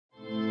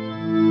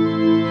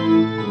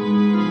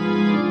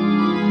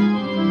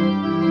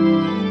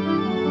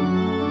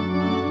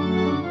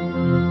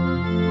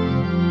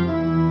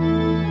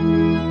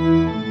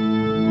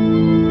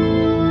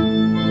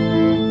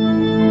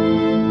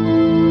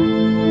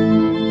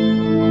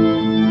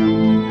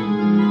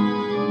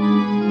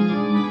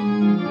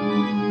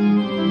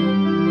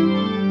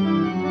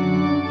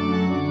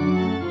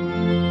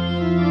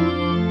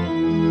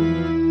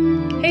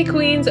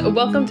Queens,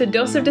 welcome to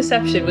Dose of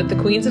Deception with the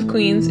Queens of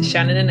Queens,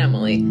 Shannon and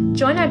Emily.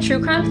 Join our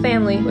true crime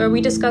family where we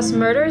discuss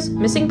murders,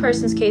 missing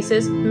persons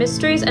cases,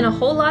 mysteries, and a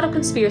whole lot of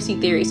conspiracy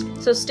theories.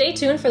 So stay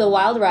tuned for the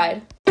wild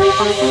ride.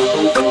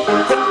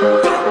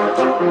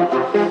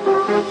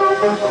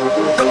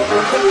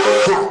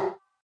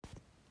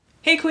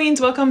 Hey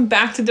Queens, welcome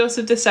back to Dose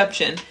of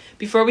Deception.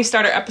 Before we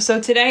start our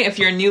episode today, if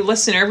you're a new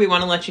listener, we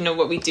want to let you know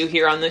what we do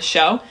here on this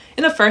show.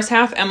 In the first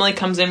half, Emily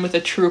comes in with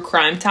a true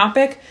crime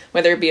topic,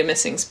 whether it be a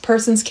missing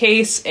persons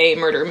case, a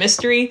murder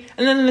mystery,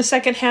 and then in the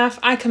second half,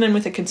 I come in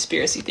with a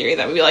conspiracy theory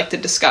that we like to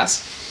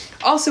discuss.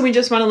 Also, we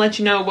just want to let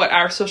you know what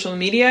our social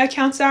media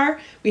accounts are.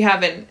 We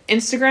have an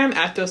Instagram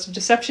at Dose of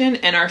Deception,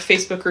 and our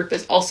Facebook group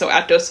is also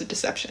at Dose of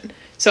Deception.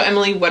 So,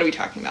 Emily, what are we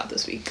talking about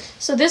this week?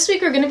 So this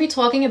week we're going to be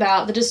talking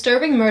about the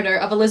disturbing murder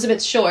of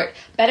Elizabeth Short,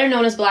 better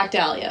known as Black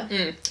Dahlia.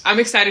 I'm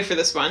excited for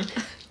this one.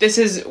 This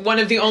is one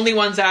of the only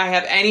ones that I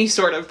have any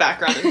sort of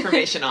background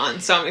information on,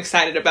 so I'm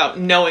excited about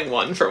knowing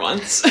one for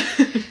once.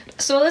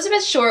 So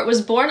Elizabeth Short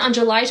was born on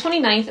July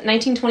 29th,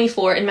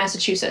 1924 in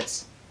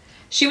Massachusetts.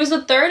 She was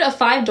the third of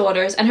 5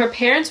 daughters, and her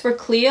parents were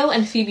Cleo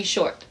and Phoebe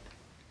Short.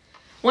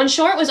 When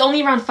Short was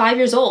only around 5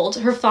 years old,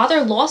 her father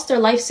lost their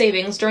life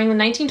savings during the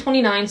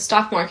 1929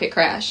 stock market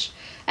crash,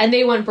 and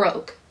they went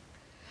broke.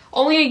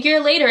 Only a year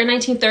later, in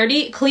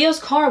 1930, Cleo's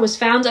car was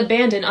found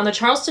abandoned on the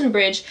Charleston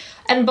Bridge,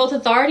 and both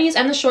authorities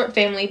and the Short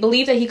family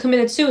believed that he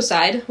committed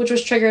suicide, which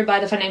was triggered by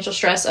the financial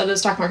stress of the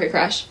stock market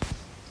crash.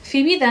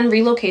 Phoebe then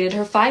relocated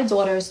her 5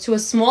 daughters to a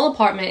small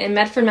apartment in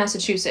Medford,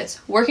 Massachusetts,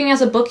 working as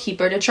a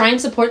bookkeeper to try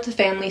and support the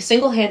family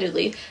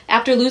single-handedly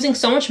after losing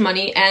so much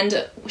money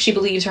and, she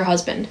believes, her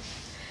husband.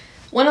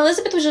 When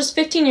Elizabeth was just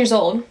 15 years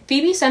old,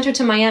 Phoebe sent her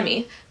to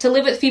Miami to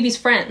live with Phoebe's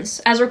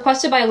friends, as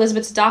requested by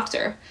Elizabeth's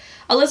doctor.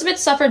 Elizabeth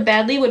suffered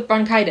badly with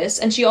bronchitis,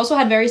 and she also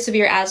had very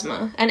severe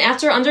asthma. And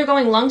after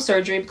undergoing lung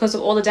surgery because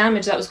of all the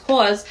damage that was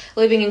caused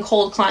living in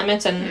cold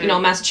climates and,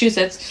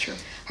 Massachusetts,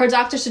 her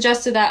doctor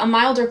suggested that a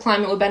milder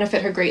climate would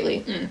benefit her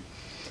greatly.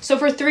 So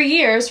for 3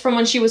 years, from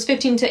when she was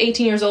 15 to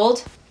 18 years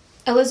old,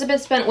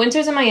 Elizabeth spent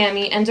winters in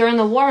Miami, and during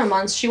the warmer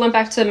months, she went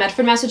back to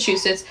Medford,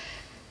 Massachusetts,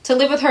 to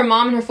live with her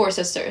mom and her 4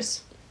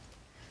 sisters.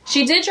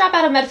 She did drop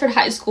out of Medford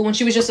High School when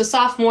she was just a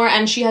sophomore,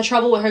 and she had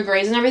trouble with her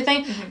grades and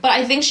everything, but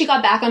I think she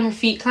got back on her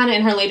feet kind of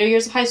in her later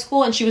years of high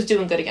school, and she was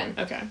doing good again.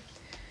 Okay.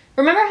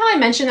 Remember how I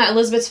mentioned that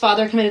Elizabeth's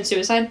father committed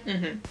suicide?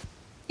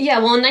 Yeah,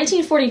 well, in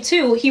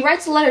 1942, he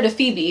writes a letter to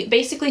Phoebe,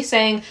 basically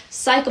saying,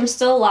 "Psych, I'm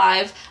still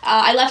alive.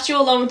 I left you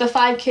alone with the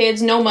 5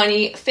 kids, no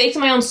money, faked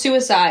my own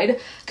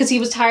suicide," because he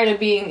was tired of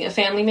being a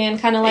family man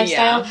kind of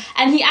lifestyle. Yeah.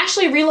 And he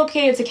actually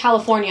relocated to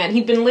California, and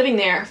he'd been living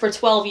there for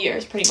 12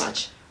 years, pretty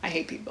much. I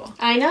hate people.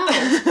 I know.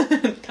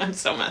 I'm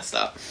so messed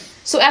up.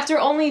 So after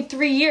only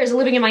 3 years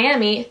living in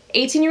Miami,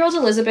 18-year-old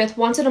Elizabeth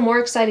wanted a more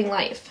exciting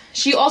life.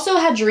 She also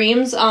had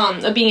dreams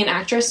of being an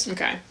actress.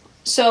 Okay.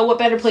 So what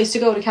better place to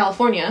go to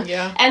California?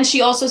 Yeah. And she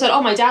also said,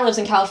 my dad lives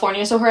in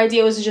California, so her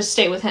idea was to just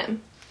stay with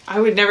him. I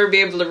would never be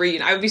able to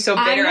reunite. I would be so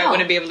bitter I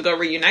wouldn't be able to go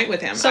reunite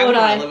with him. So I would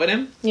want to live with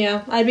him.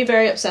 Yeah, I'd be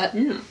very upset.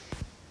 Yeah.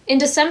 In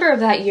December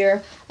of that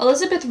year,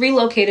 Elizabeth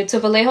relocated to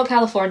Vallejo,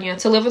 California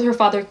to live with her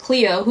father,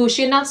 Cleo, who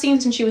she had not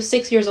seen since she was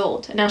 6 years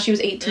old, and now she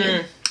was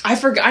 18. I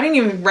forgot. I didn't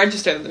even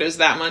register that there was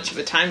that much of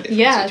a time difference.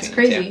 Yeah, it's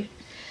crazy.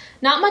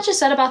 Not much is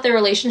said about their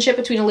relationship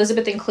between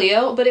Elizabeth and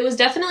Cleo, but it was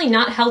definitely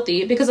not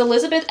healthy because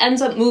Elizabeth ends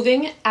up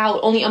moving out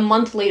only a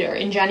month later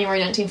in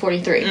January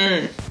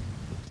 1943.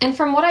 And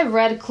from what I've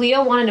read,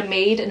 Cleo wanted a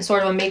maid and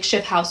sort of a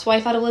makeshift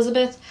housewife out of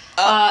Elizabeth.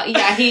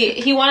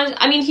 He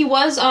wanted, he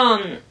was,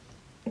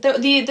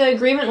 the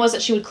agreement was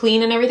that she would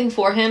clean and everything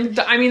for him.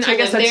 I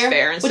guess that's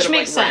fair. Which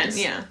makes sense.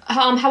 Yeah.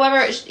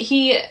 However,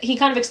 he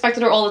kind of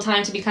expected her all the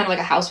time to be kind of like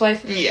a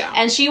housewife. Yeah.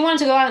 And she wanted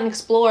to go out and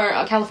explore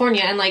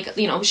California,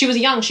 and she was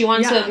young. She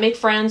wanted to make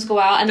friends, go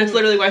out, and that's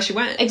literally why she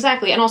went.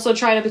 Exactly, and also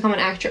try to become an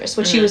actress,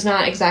 which she was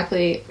not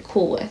exactly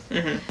cool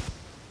with.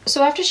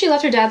 So after she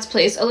left her dad's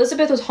place,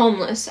 Elizabeth was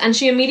homeless, and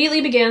she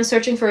immediately began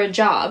searching for a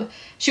job.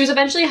 She was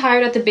eventually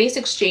hired at the Base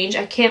Exchange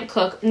at Camp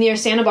Cook near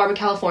Santa Barbara,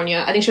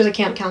 California. I think she was a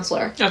camp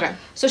counselor. Okay.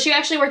 So she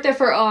actually worked there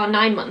for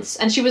 9 months,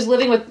 and she was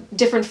living with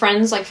different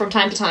friends, from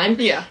time to time.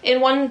 Yeah.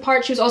 In one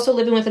part, she was also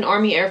living with an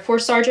Army Air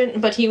Force sergeant,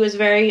 but he was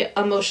very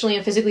emotionally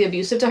and physically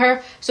abusive to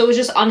her, so it was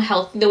just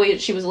unhealthy the way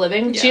that she was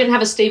living. Yeah. She didn't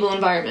have a stable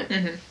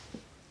environment.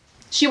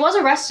 She was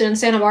arrested in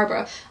Santa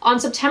Barbara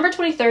on September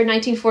 23rd,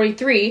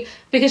 1943,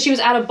 because she was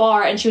at a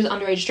bar and she was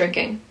underage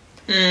drinking.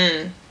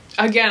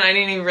 Again, I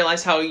didn't even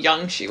realize how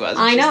young she was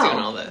when she was doing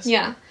all this.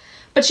 Yeah.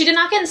 But she did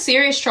not get in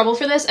serious trouble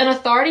for this, and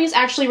authorities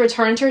actually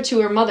returned her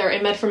to her mother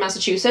in Medford,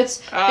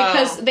 Massachusetts,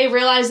 because they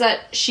realized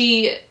that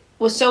she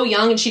was so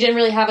young and she didn't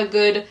really have a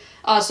good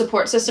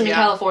support system in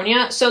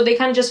California, so they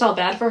kind of just felt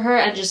bad for her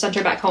and just sent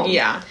her back home.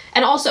 Yeah.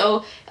 And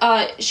also,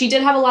 she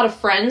did have a lot of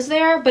friends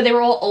there, but they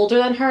were all older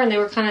than her, and they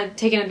were kind of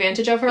taking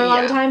advantage of her a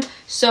lot of the time,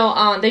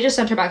 so they just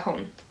sent her back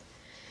home.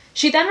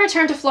 She then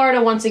returned to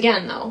Florida once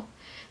again, though.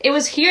 It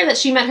was here that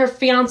she met her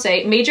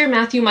fiancé, Major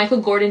Matthew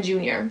Michael Gordon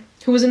Jr.,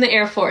 who was in the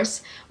Air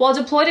Force. While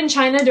deployed in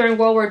China during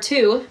World War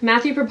II,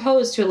 Matthew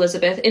proposed to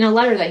Elizabeth in a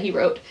letter that he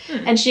wrote,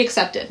 and she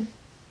accepted.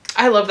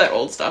 I love that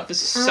old stuff. It's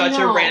such a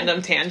know.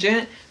 random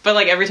tangent. But,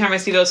 like, every time I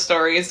see those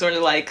stories where,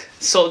 like,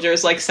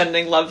 soldiers, like,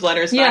 sending love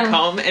letters back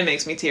home, it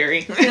makes me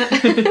teary.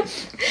 Yeah.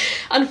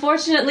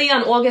 Unfortunately,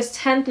 on August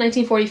 10th,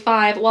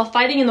 1945, while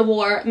fighting in the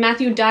war,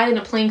 Matthew died in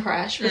a plane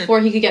crash before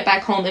he could get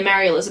back home and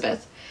marry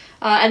Elizabeth.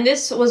 And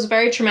this was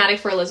very traumatic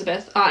for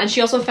Elizabeth. And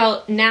she also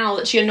felt now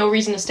that she had no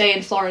reason to stay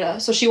in Florida,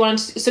 so she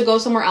wanted to go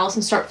somewhere else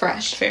and start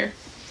fresh. Fair.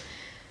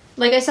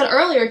 Like I said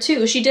earlier,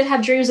 too, she did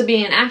have dreams of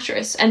being an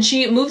actress, and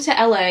she moved to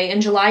LA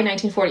in July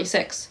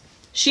 1946.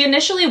 She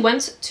initially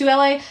went to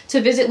LA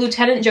to visit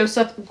Lieutenant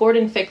Joseph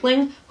Gordon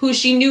Fickling, who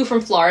she knew from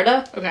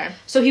Florida. Okay.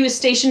 So he was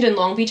stationed in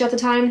Long Beach at the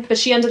time, but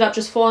she ended up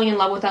just falling in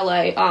love with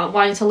LA,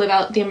 wanting to live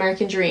out the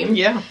American dream.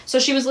 Yeah. So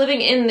she was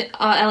living in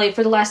LA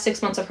for the last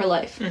 6 months of her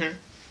life. Mm-hmm.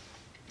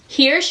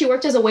 Here, she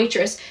worked as a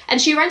waitress, and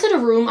she rented a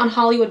room on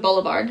Hollywood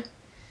Boulevard.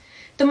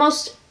 The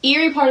most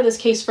eerie part of this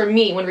case for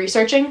me when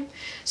researching,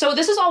 so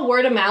this is all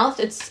word of mouth,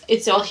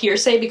 it's all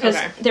hearsay because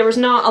there was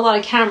not a lot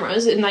of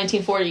cameras in the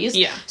 1940s.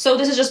 Yeah. So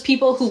this is just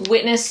people who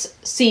witness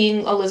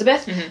seeing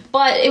Elizabeth. Mm-hmm.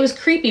 But it was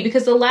creepy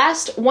because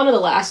one of the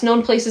last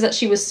known places that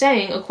she was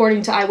staying,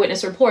 according to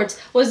eyewitness reports,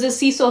 was the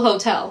Cecil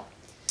Hotel.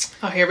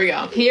 Oh, here we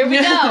go. Here we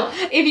go.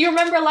 If you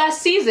remember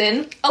last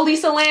season,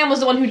 Elisa Lam was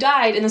the one who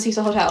died in the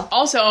Cecil Hotel.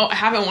 Also, I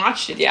haven't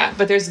watched it yet,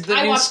 but there's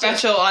the new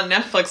special on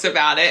Netflix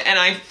about it, and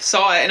I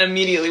saw it and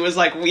immediately was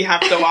like, we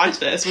have to watch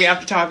this. We have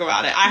to talk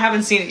about it. I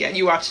haven't seen it yet.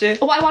 You watched it?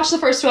 Oh, I watched the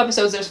first 2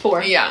 episodes. There's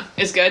 4. Yeah.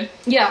 It's good?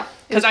 Yeah.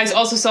 Because I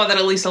also saw that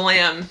Elisa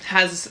Lam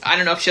has, I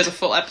don't know if she has a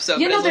full episode.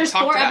 You know, there's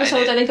 4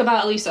 episodes, I think,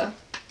 about Elisa.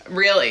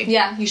 Really?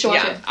 Yeah, you should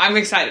watch it. I'm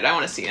excited. I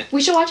want to see it.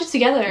 We should watch it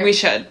together. We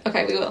should.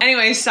 Okay, we will.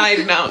 Anyway,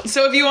 side note.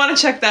 So if you want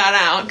to check that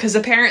out, because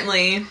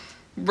apparently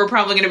we're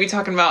probably going to be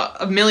talking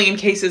about a million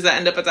cases that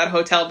end up at that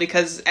hotel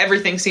because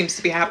everything seems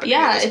to be happening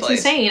at this place.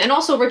 Insane. And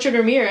also Richard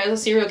Ramirez, a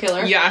serial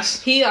killer.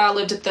 Yes. He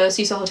lived at the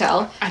Cecil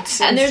Hotel. That's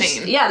and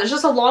insane. There's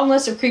just a long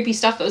list of creepy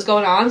stuff that was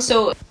going on,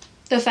 so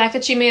the fact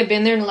that she may have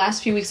been there in the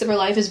last few weeks of her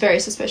life is very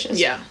suspicious.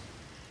 Yeah.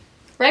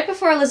 Right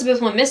before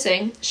Elizabeth went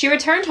missing, she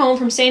returned home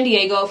from San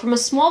Diego from a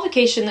small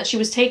vacation that she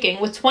was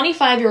taking with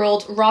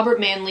 25-year-old Robert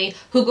Manley,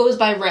 who goes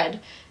by Red.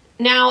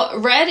 Now,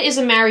 Red is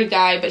a married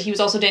guy, but he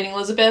was also dating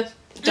Elizabeth.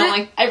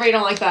 I really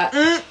don't like that.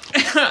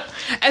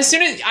 As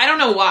soon as, I don't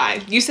know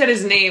why, you said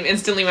his name,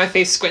 instantly my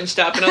face squinched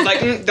up, and I was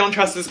like, don't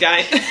trust this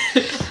guy.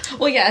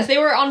 Well, yes, they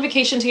were on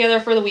vacation together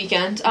for the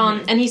weekend,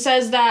 and he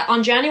says that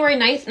on January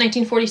 9th,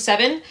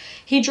 1947,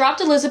 he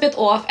dropped Elizabeth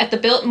off at the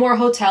Biltmore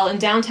Hotel in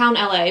downtown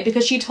LA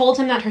because she told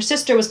him that her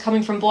sister was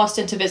coming from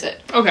Boston to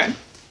visit. Okay.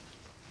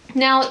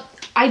 Now,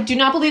 I do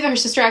not believe that her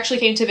sister actually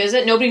came to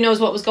visit. Nobody knows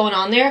what was going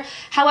on there.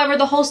 However,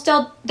 the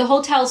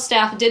hotel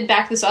staff did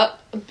back this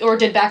up, or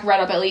did back Red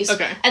up at least,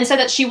 and said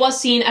that she was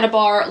seen at a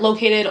bar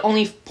located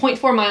only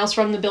 0.4 miles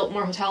from the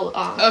Biltmore Hotel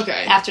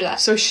after that.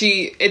 So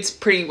it's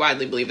pretty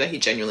widely believed that he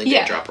genuinely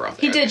did drop her off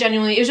there. He did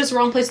genuinely. It was just the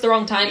wrong place at the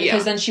wrong time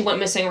because then she went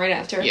missing right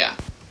after. Yeah.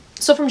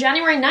 So from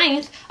January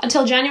 9th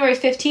until January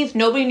 15th,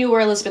 nobody knew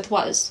where Elizabeth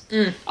was.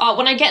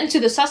 When I get into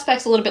the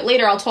suspects a little bit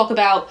later, I'll talk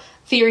about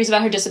theories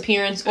about her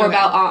disappearance or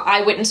about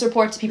eyewitness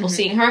reports of people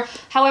seeing her.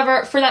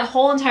 However, for that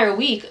whole entire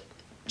week,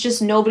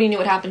 just nobody knew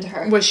what happened to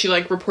her. Was she,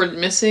 reported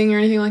missing or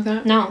anything like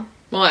that? No.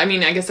 Well, I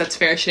mean, I guess that's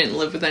fair. She didn't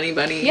live with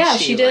anybody. Yeah,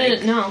 she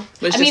didn't, no.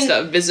 Was just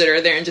a visitor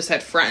there and just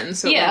had friends.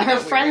 So her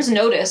friends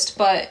noticed,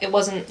 but it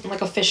wasn't,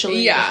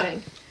 officially a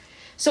thing.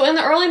 So in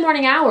the early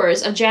morning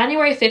hours of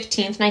January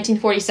 15th,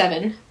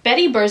 1947,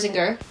 Betty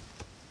Berzinger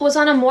was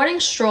on a morning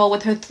stroll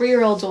with her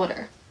 3-year-old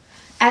daughter.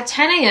 At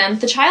 10 a.m.,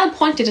 the child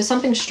pointed to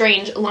something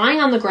strange lying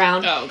on the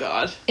ground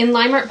in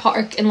Leimert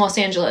Park in Los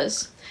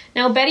Angeles.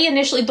 Now, Betty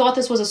initially thought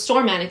this was a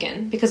store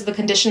mannequin because of the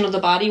condition of the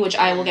body, which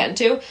I will get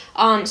into.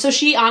 So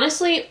she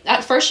honestly,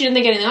 at first, she didn't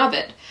think anything of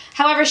it.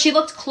 However, she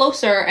looked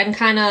closer and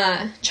kind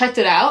of checked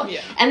it out.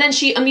 Yeah. And then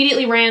she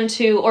immediately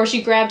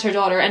she grabbed her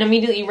daughter and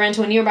immediately ran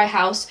to a nearby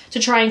house to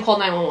try and call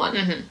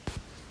 911. Mm-hmm.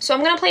 So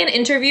I'm going to play an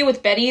interview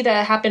with Betty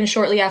that happened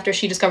shortly after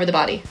she discovered the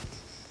body.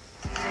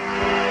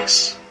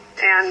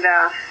 And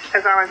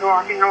as I was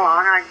walking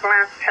along, I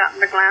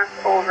happened to glance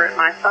over at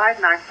my side,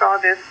 and I saw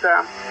this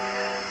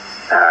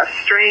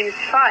strange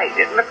sight.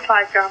 It looked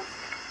like a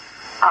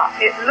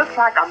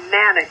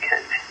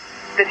mannequin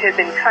that had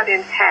been cut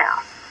in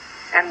half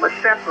and was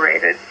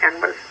separated and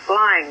was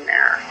lying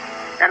there.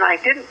 And I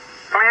didn't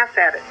glance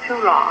at it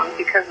too long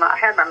because I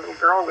had my little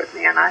girl with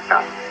me, and I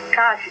thought,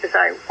 gosh, as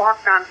I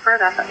walked on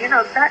further, I thought,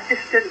 that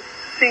just didn't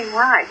seem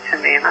right to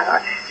me. And I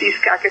thought,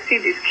 I could see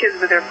these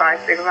kids with their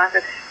bicycles. I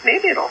thought,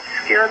 maybe it'll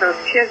scare those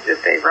kids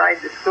as they ride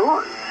to school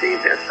and see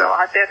this. So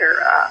I better,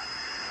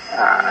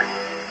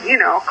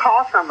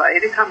 call somebody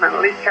to come and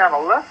at least have a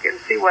look and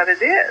see what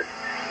it is.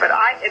 But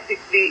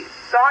the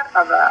thought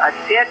of a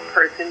dead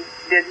person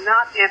did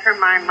not enter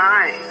my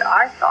mind.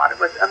 I thought it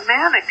was a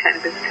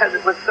mannequin because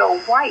it was so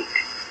white.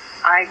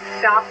 I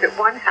stopped at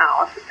one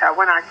house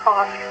when I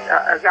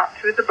got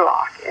through the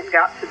block and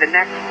got to the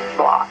next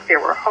block. There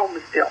were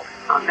homes built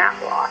on that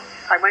block.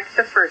 I went to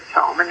the first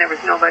home and there was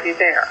nobody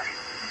there.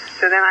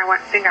 So then I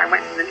went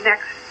to the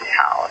next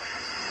house.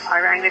 I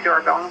rang the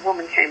doorbell, and a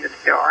woman came to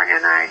the door,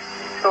 and I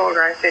told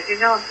her, I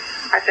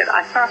said,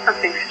 I saw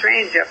something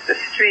strange up the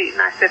street,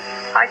 and I said,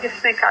 I just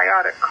think I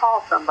ought to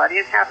call somebody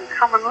and have them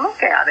come and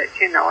look at it,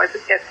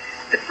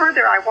 The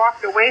further I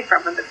walked away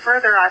from it, the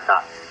further I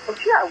thought, well,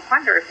 gee, I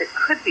wonder if it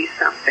could be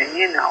something,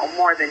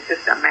 more than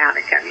just a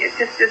mannequin. It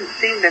just didn't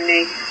seem to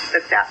me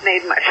that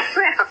made much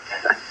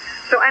sense.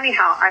 So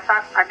anyhow, I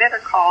thought I better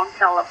call and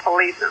tell the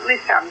police and at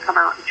least have them come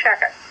out and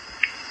check it.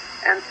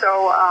 And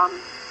so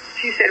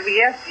she said, well,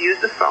 yes, use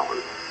the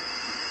phone.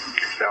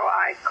 So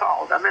I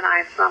called them, and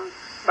I had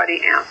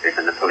somebody answer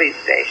from the police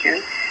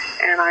station,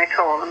 and I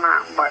told them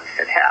what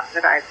had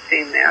happened, that I'd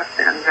seen this,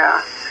 and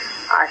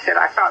I said,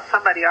 I thought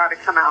somebody ought to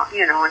come out,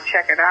 and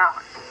check it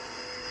out.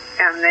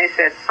 And they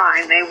said,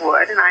 fine, they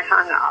would, and I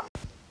hung up.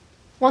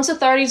 Once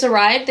authorities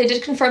arrived, they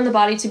did confirm the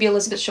body to be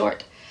Elizabeth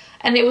Short,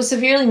 and it was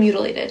severely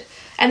mutilated.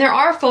 And there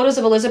are photos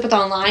of Elizabeth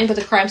online, but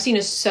the crime scene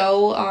is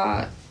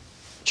so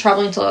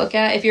troubling to look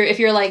at if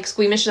you're like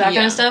squeamish to that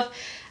kind of stuff.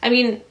 I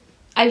mean,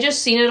 I've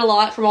just seen it a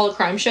lot from all the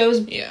crime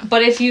shows. Yeah.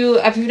 But if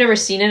you've never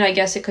seen it, I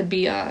guess it could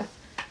be hard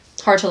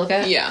to look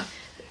at. Yeah.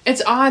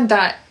 It's odd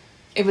that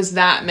it was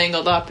that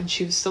mangled up, and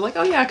she was still like,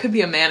 oh yeah, it could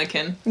be a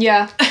mannequin.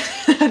 Yeah.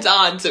 That's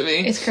odd to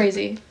me. It's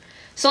crazy.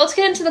 So let's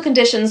get into the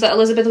conditions that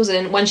Elizabeth was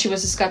in when she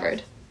was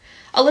discovered.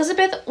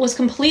 Elizabeth was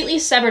completely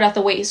severed at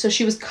the waist, so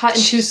she was cut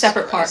in two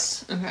separate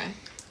parts. Okay.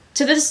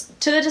 To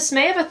the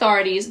dismay of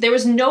authorities, there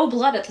was no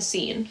blood at the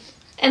scene.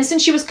 And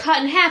since she was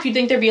cut in half, you'd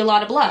think there'd be a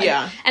lot of blood.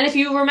 Yeah. And if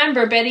you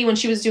remember, Betty, when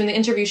she was doing the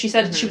interview, she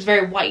said she was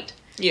very white.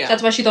 Yeah.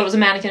 That's why she thought it was a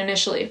mannequin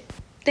initially.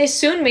 They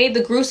soon made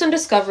the gruesome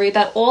discovery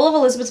that all of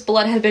Elizabeth's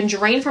blood had been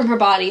drained from her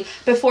body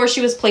before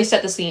she was placed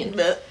at the scene.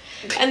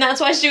 And that's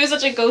why she was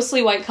such a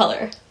ghostly white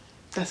color.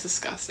 That's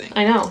disgusting.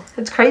 I know.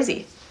 It's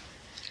crazy.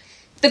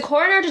 The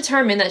coroner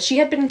determined that she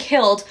had been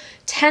killed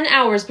 10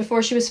 hours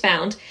before she was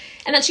found,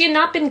 and that she had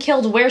not been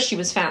killed where she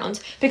was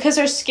found, because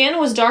her skin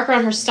was darker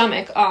on her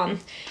stomach, and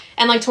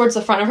like towards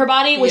the front of her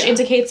body, which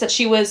indicates that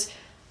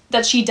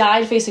she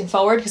died facing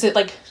forward, because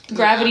it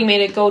gravity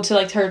made it go to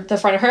the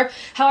front of her.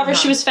 However,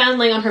 she was found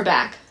laying on her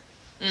back.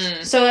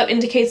 So that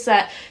indicates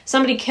that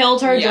somebody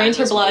killed her, drained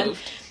her blood,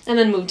 and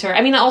then moved her.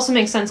 I mean, that also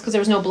makes sense because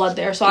there was no blood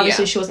there, so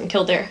obviously she wasn't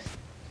killed there.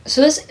 So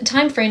this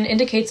time frame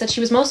indicates that she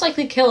was most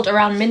likely killed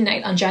around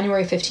midnight on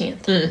January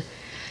 15th.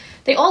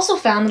 They also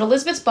found that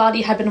Elizabeth's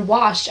body had been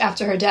washed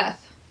after her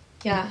death.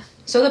 Yeah.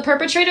 So the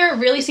perpetrator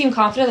really seemed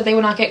confident that they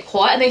would not get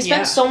caught, and they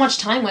spent so much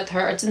time with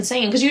her. It's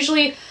insane. Because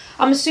usually,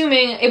 I'm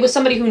assuming it was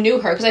somebody who knew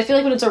her, because I feel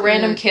like when it's a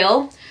random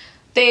kill,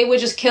 they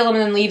would just kill him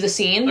and then leave the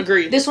scene.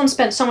 Agreed. This one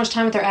spent so much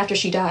time with her after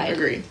she died.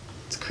 Agreed.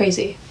 It's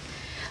crazy.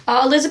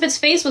 Elizabeth's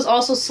face was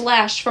also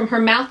slashed from her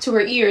mouth to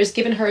her ears,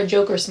 giving her a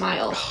Joker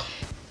smile.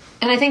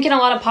 And I think in a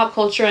lot of pop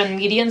culture and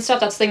media and stuff,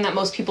 that's the thing that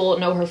most people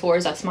know her for,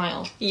 is that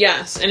smile.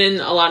 Yes, and in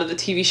a lot of the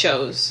TV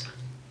shows,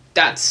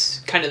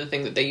 that's kind of the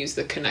thing that they use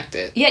to connect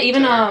it. Yeah,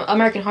 even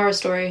American Horror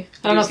Story.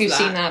 I don't know if you've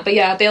seen that, but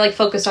yeah, they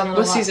focused on it a lot.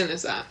 What season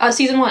is that?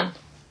 Season 1.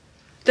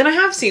 Then I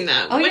have seen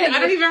that. Oh, yeah, I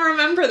don't even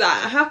remember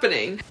that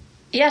happening.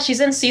 Yeah, she's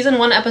in season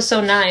 1,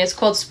 episode 9. It's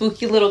called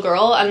Spooky Little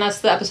Girl, and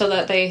that's the episode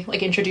that they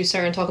introduce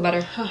her and talk about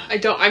her.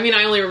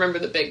 I only remember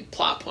the big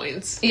plot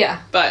points.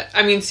 Yeah. But,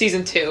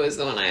 season 2 is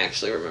the one I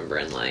actually remember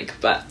and like,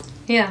 but...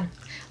 Yeah.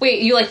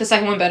 Wait, you like the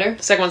second one better?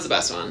 The second one's the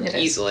best one,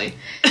 easily.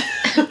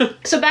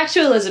 So back to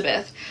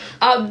Elizabeth.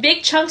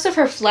 Big chunks of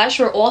her flesh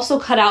were also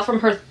cut out from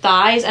her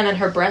thighs and then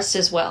her breasts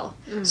as well.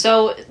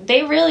 So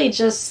they really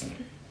just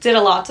did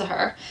a lot to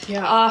her.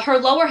 Yeah. Her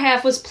lower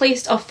half was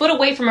placed a foot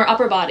away from her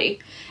upper body,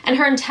 and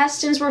her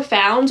intestines were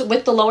found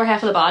with the lower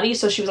half of the body,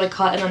 so she was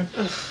cut and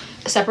then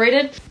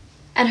separated,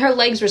 and her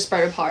legs were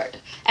spread apart.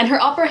 And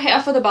her upper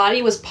half of the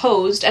body was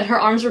posed, and her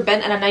arms were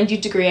bent at a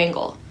 90-degree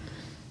angle.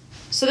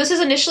 So this is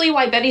initially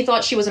why Betty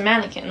thought she was a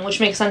mannequin, which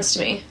makes sense to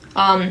me.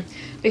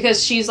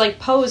 Because she's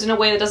posed in a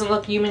way that doesn't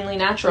look humanly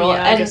natural.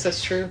 Yeah, I guess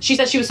that's true. She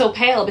said she was so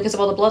pale because of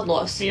all the blood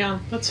loss. Yeah,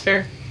 that's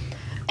fair.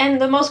 And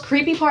the most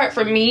creepy part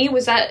for me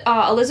was that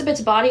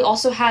Elizabeth's body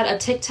also had a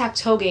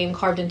tic-tac-toe game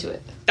carved into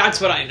it.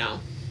 That's what I know.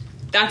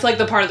 That's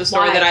the part of the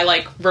story that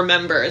I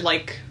remember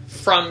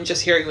from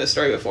just hearing the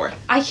story before.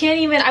 I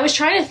was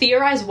trying to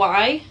theorize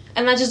why,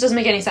 and that just doesn't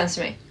make any sense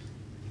to me.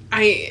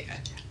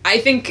 I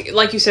think,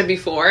 like you said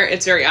before,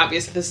 it's very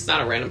obvious that this is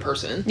not a random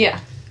person. Yeah.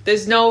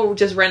 There's no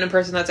just random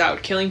person that's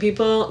out killing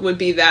people would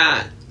be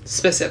that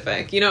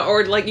specific, or you know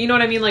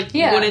what I mean?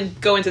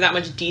 Wouldn't go into that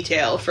much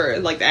detail for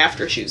the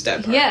after she was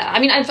dead part. Yeah,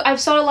 I've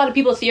saw a lot of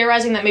people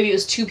theorizing that maybe it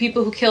was 2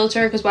 people who killed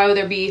her, because why would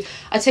there be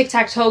a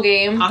tic-tac-toe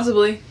game?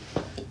 Possibly.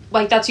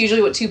 That's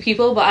usually what 2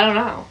 people, but I don't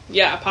know.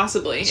 Yeah,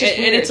 possibly. And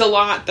it's a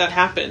lot that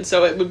happened,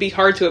 so it would be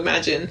hard to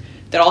imagine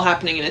that all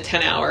happening in a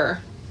 10-hour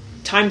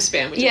time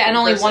span. And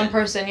only one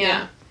person,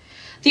 yeah.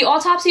 The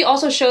autopsy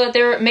also showed that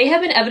there may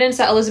have been evidence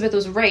that Elizabeth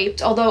was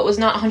raped, although it was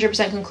not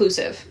 100%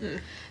 conclusive.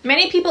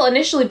 Many people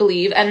initially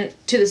believe, and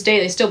to this day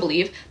they still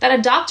believe, that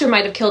a doctor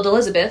might have killed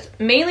Elizabeth,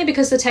 mainly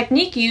because the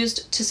technique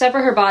used to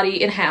sever her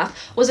body in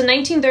half was a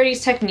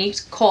 1930s technique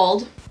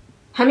called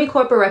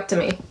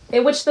Hemicorporectomy,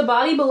 in which the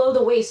body below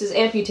the waist is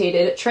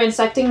amputated,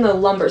 transecting the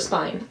lumbar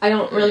spine. I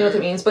don't really know what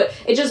that means, but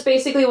it just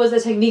basically was the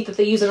technique that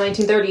they used in the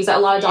 1930s that a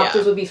lot of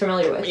doctors would be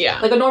familiar with. Yeah.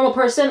 Like a normal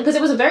person, because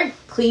it was a very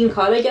clean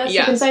cut, I guess you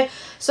can Yes. say.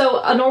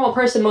 So a normal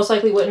person most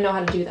likely wouldn't know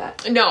how to do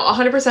that. No,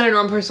 100% a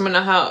normal person would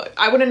know how...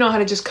 I wouldn't know how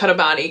to just cut a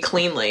body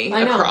cleanly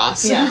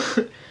across. Yeah.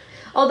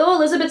 Although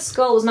Elizabeth's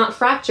skull was not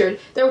fractured,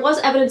 there was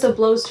evidence of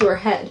blows to her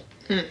head.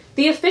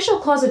 The official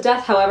cause of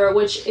death, however,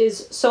 which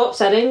is so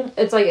upsetting,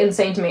 it's like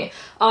insane to me,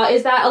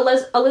 is that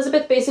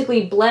Elizabeth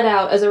basically bled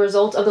out as a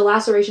result of the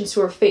lacerations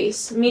to her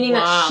face, meaning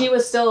that she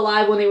was still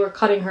alive when they were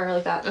cutting her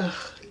like that. Ugh.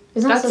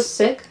 Isn't that so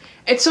sick?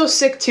 It's so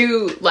sick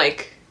too,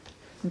 like,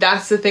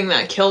 that's the thing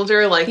that killed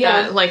her, like,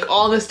 that, like,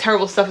 all this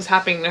terrible stuff is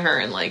happening to her,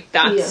 and, like,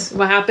 that's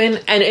what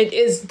happened, and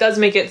it does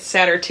make it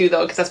sadder too,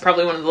 though, because that's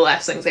probably one of the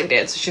last things they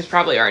did, so she's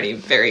probably already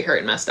very hurt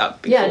and messed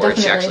up before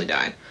she actually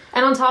died.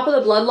 And on top of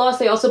the blood loss,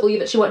 they also believe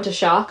that she went into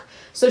shock.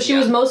 So she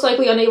was most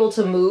likely unable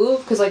to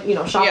move, because, like, you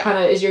know, shock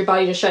kind of is your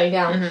body just shutting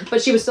down.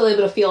 But she was still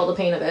able to feel the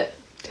pain of it.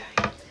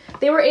 Dang.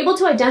 They were able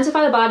to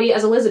identify the body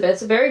as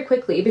Elizabeth's very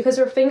quickly, because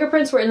her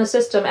fingerprints were in the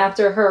system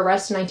after her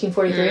arrest in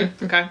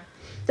 1943. Okay.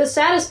 The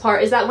saddest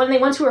part is that when they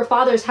went to her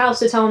father's house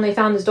to tell him they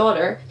found his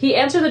daughter, he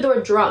answered the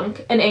door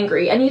drunk and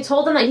angry, and he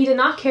told them that he did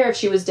not care if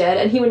she was dead,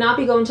 and he would not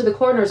be going to the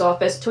coroner's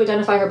office to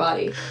identify her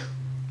body.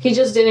 He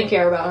just didn't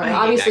care about her.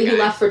 Obviously, he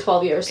left for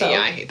 12 years, so...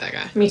 Yeah, I hate that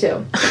guy. Me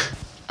too.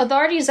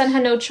 Authorities then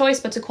had no choice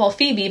but to call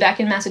Phoebe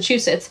back in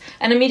Massachusetts,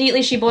 and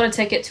immediately she bought a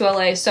ticket to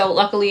LA, so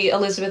luckily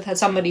Elizabeth had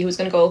somebody who was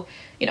going to go,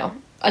 you know,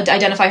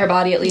 identify her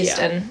body at least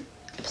and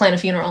plan a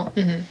funeral.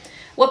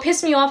 What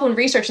pissed me off when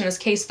researching this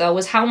case, though,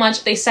 was how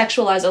much they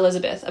sexualized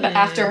Elizabeth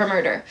after her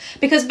murder.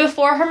 Because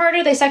before her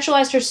murder, they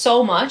sexualized her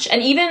so much,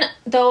 and even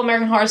though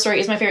American Horror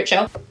Story is my favorite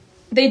show,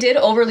 they did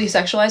overly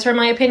sexualize her, in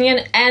my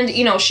opinion. And,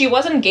 you know, she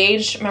was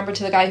engaged, remember,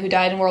 to the guy who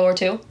died in World War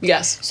II?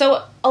 Yes.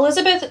 So,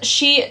 Elizabeth,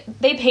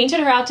 they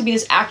painted her out to be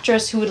this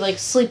actress who would, like,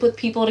 sleep with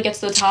people to get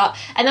to the top.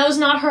 And that was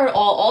not her at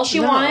all. All she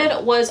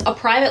wanted was a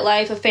private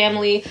life, a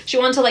family. She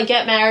wanted to, like,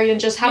 get married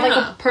and just have, like,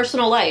 a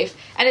personal life.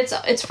 And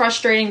it's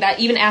frustrating that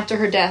even after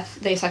her death,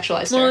 they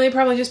sexualized her. Well, they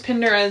probably just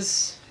pinned her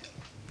as...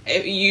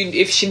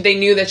 they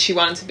knew that she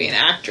wanted to be an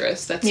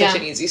actress, that's such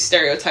an easy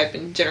stereotype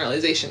and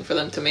generalization for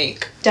them to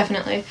make.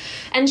 Definitely.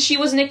 And she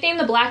was nicknamed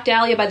the Black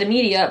Dahlia by the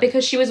media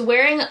because she was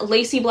wearing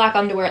lacy black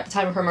underwear at the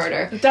time of her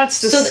murder. That's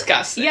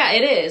disgusting. Yeah,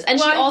 it is. And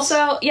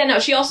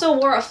she also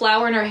wore a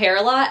flower in her hair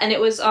a lot, and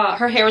it was,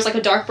 her hair was like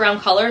a dark brown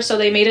color, so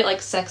they made it,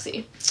 like,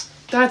 sexy.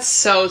 That's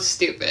so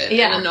stupid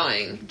and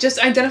annoying. Just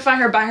identify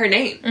her by her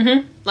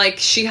name. Like,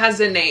 she has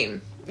a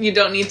name. You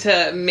don't need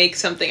to make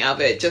something of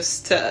it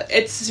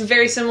it's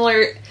very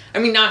similar, I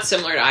mean, not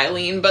similar to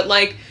Eileen, but,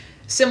 like,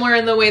 similar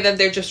in the way that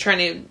they're just trying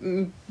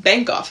to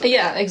bank off of it.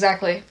 Yeah,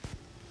 exactly.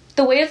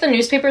 The way that the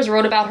newspapers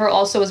wrote about her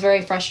also was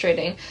very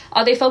frustrating.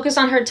 They focused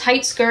on her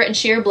tight skirt and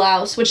sheer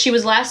blouse, which she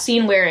was last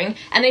seen wearing,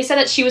 and they said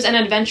that she was an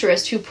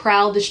adventuress who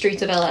prowled the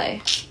streets of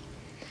LA.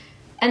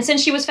 And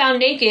since she was found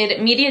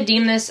naked, media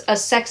deemed this a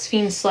sex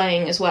fiend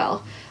slaying as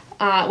well,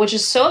 which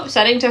is so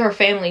upsetting to her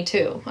family,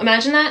 too.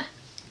 Imagine that?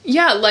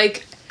 Yeah,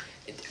 like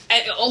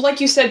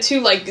you said,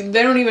 too, like,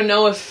 they don't even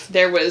know if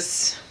there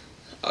was...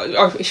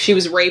 or if she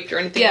was raped or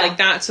anything like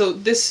that. So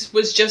this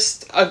was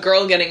just a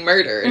girl getting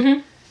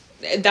murdered.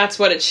 That's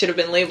what it should have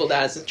been labeled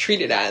as and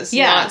treated as,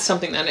 not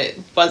something that it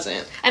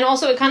wasn't. And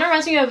also, it kind of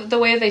reminds me of the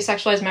way they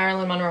sexualized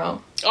Marilyn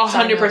Monroe.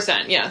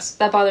 100%, yes.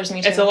 That bothers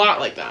me, too. It's a lot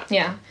like that.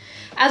 Yeah.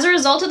 As a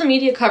result of the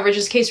media coverage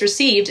this case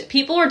received,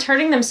 people were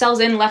turning themselves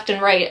in left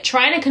and right,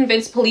 trying to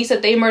convince police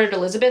that they murdered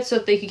Elizabeth so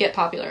that they could get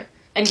popular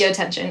and get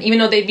attention, even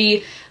though they'd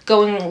be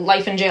going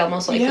life in jail,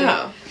 most likely.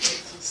 Yeah.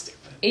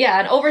 Yeah,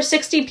 and over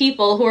 60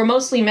 people, who were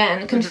mostly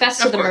men,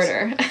 confessed to the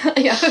murder.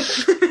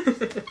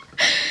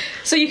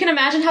 So you can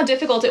imagine how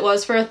difficult it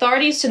was for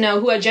authorities to know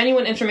who had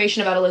genuine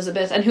information about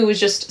Elizabeth and who was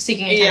just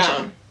seeking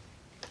attention.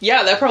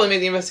 Yeah, that probably made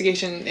the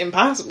investigation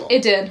impossible.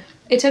 It did.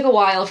 It took a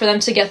while for them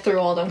to get through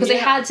all of them, because they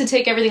had to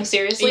take everything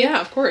seriously. Yeah,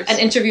 of course. And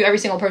interview every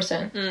single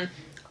person.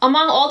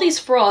 Among all these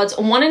frauds,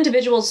 one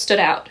individual stood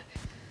out.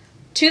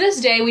 To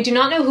this day, we do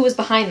not know who was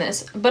behind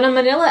this, but a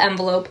manila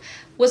envelope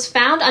was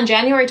found on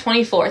January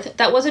 24th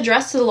that was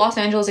addressed to the Los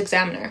Angeles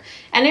Examiner,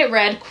 and it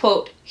read,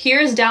 quote, "Here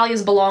is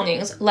Dahlia's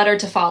belongings, letter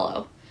to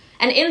follow."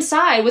 And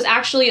inside was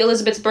actually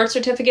Elizabeth's birth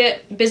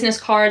certificate, business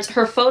cards,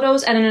 her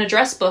photos, and an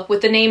address book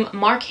with the name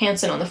Mark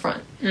Hansen on the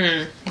front.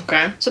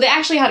 Okay. So they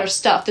actually had her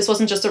stuff. This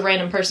wasn't just a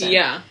random person.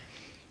 Yeah.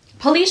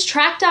 Police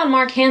tracked down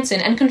Mark Hansen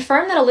and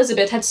confirmed that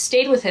Elizabeth had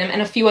stayed with him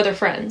and a few other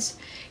friends.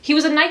 He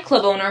was a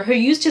nightclub owner who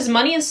used his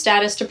money and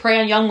status to prey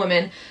on young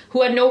women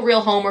who had no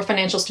real home or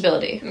financial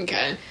stability.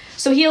 Okay.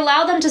 So he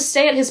allowed them to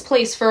stay at his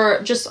place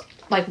for just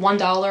like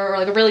 $1 or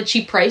like a really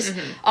cheap price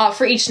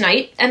for each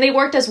night, and they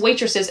worked as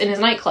waitresses in his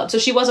nightclub. So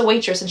she was a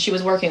waitress and she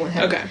was working with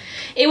him. Okay.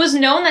 It was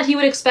known that he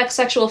would expect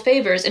sexual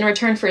favors in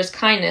return for his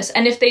kindness,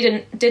 and if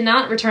they did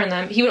not return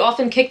them, he would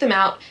often kick them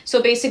out.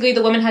 So basically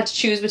the women had to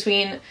choose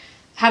between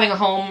having a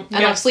home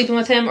and like sleeping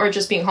with him or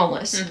just being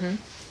homeless.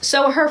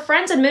 So her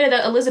friends admitted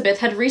that Elizabeth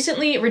had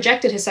recently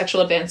rejected his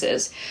sexual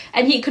advances,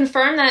 and he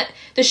confirmed that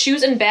the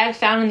shoes and bag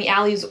found in the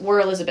alleys were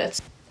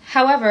Elizabeth's.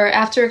 However,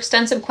 after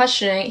extensive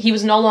questioning, he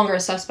was no longer a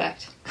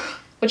suspect,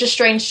 which is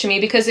strange to me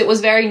because it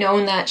was very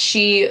known that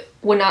she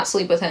would not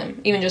sleep with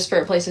him, even just for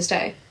a place to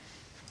stay.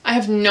 I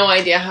have no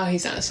idea how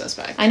he's not a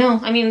suspect. I know.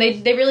 I mean,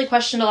 they really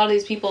questioned a lot of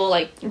these people,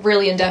 like,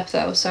 really in depth,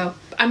 though, so...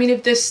 I mean,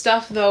 if this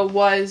stuff, though,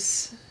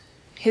 was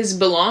his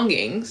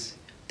belongings,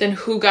 then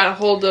who got a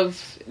hold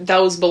of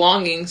those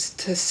belongings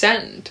to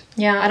send?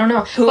 Yeah, I don't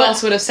know. Who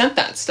else would have sent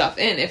that stuff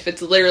in if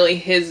it's literally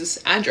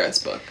his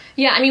address book?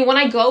 Yeah, I mean, when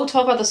I go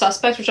talk about the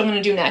suspect, which I'm going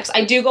to do next,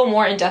 I do go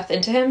more in depth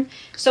into him.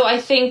 So I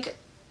think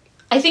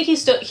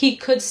he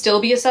could still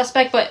be a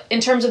suspect, but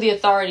in terms of the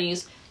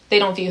authorities, they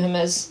don't view him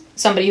as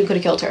somebody who could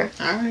have killed her.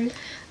 All right.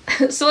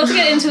 So let's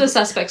get into the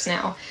suspects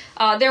now.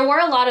 There were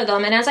a lot of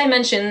them, and as I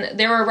mentioned,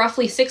 there were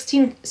roughly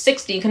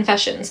 1660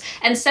 confessions,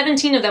 and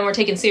 17 of them were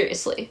taken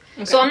seriously.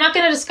 Okay. So I'm not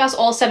going to discuss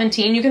all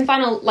 17. You can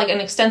find an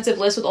extensive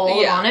list with all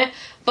of them on it,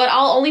 but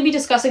I'll only be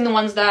discussing the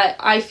ones that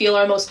I feel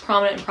are most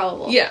prominent and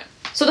probable. Yeah.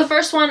 So the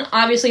first one,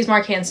 obviously, is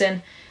Mark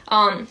Hansen.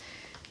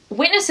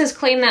 Witnesses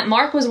claim that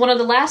Mark was one of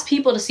the last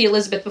people to see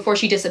Elizabeth before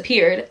she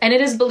disappeared, and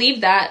it is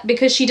believed that,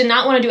 because she did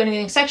not want to do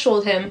anything sexual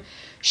with him,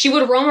 she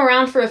would roam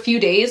around for a few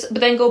days, but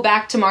then go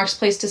back to Mark's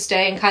place to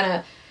stay and kind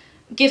of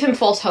give him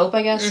false hope,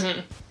 I guess.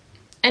 Mm-hmm.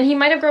 And he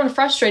might have grown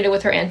frustrated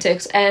with her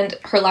antics and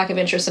her lack of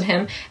interest in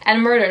him,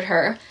 and murdered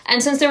her.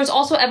 And since there was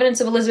also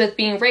evidence of Elizabeth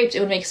being raped, it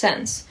would make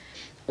sense.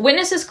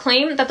 Witnesses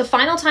claim that the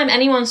final time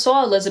anyone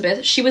saw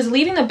Elizabeth, she was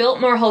leaving the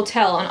Biltmore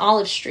Hotel on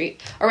Olive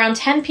Street around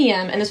 10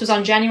 p.m., and this was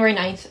on January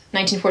 9th,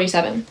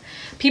 1947.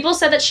 People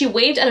said that she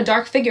waved at a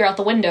dark figure out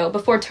the window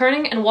before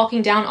turning and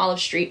walking down Olive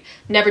Street,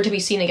 never to be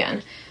seen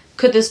again.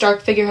 Could this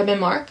dark figure have been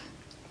Mark?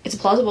 It's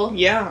plausible.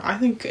 Yeah, I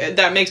think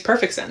that makes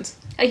perfect sense.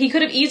 He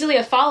could have easily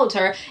have followed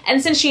her,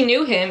 and since she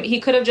knew him,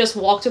 he could have just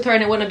walked with her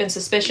and it wouldn't have been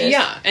suspicious.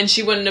 Yeah, and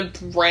she wouldn't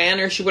have ran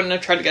or she wouldn't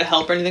have tried to get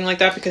help or anything like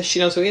that because she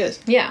knows who he is.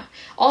 Yeah.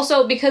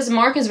 Also, because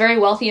Mark is very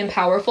wealthy and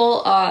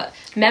powerful,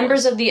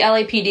 members of the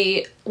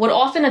LAPD would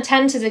often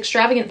attend his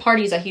extravagant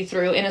parties that he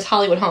threw in his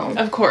Hollywood home.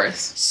 Of course.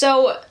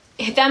 So,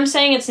 them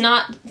saying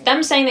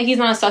that he's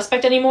not a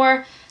suspect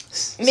anymore...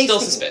 Still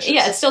suspicious.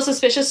 Yeah, it's still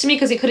suspicious to me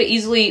because he could have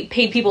easily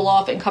paid people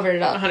off and covered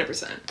it up.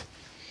 100%.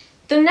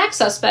 The next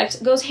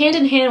suspect goes hand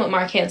in hand with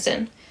Mark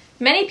Hansen.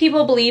 Many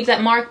people believe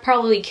that Mark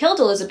probably killed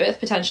Elizabeth,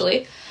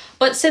 potentially,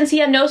 but since he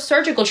had no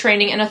surgical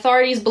training and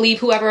authorities believe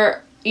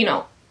whoever,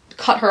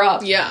 cut her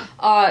up,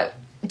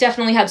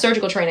 definitely had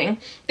surgical training,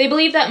 they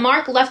believe that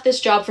Mark left this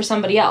job for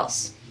somebody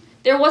else.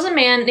 There was a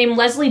man named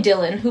Leslie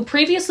Dillon who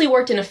previously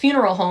worked in a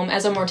funeral home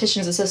as a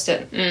mortician's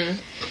assistant.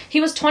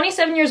 He was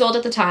 27 years old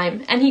at the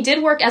time, and he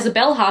did work as a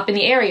bellhop in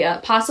the area,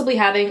 possibly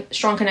having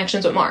strong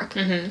connections with Mark.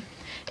 Mm-hmm.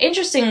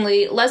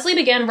 Interestingly, Leslie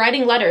began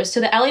writing letters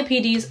to the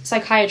LAPD's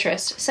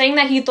psychiatrist, saying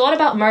that he thought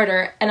about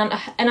murder an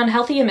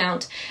unhealthy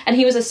amount, and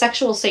he was a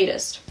sexual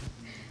sadist.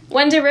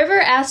 When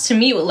DeRiver asked to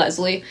meet with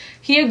Leslie,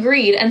 he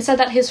agreed and said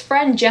that his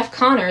friend Jeff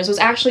Connors was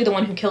actually the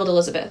one who killed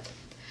Elizabeth.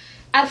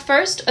 At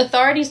first,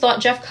 authorities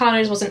thought Jeff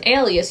Connors was an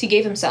alias he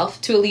gave himself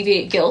to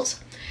alleviate guilt.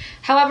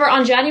 However,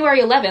 on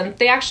January 11th,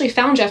 they actually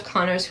found Jeff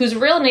Connors, whose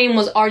real name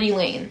was Artie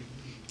Lane.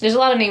 There's a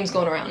lot of names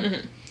going around.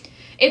 Mm-hmm.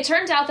 It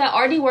turned out that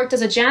Artie worked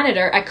as a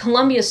janitor at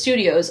Columbia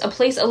Studios, a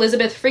place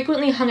Elizabeth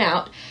frequently hung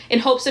out in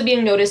hopes of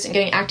being noticed and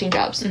getting acting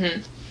jobs.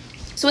 Mm-hmm.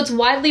 So it's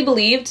widely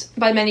believed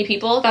by many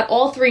people that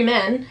all three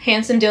men,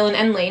 Hansen, Dillon,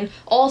 and Lane,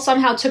 all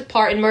somehow took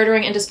part in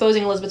murdering and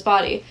disposing Elizabeth's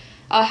body.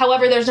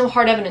 However, there's no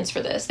hard evidence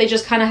for this. They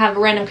just kind of have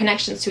random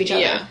connections to each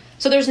other. Yeah.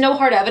 So there's no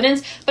hard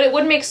evidence, but it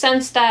would make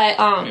sense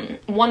that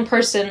one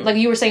person, like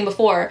you were saying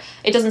before,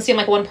 it doesn't seem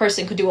like one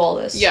person could do all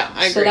this. Yeah,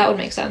 I agree. So that would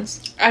make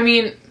sense. I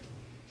mean,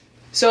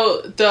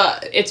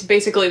 it's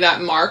basically that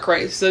Mark,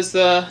 right? So there's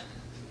the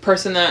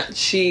person that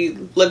she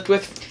lived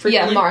with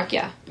frequently. Yeah, Mark,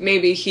 yeah.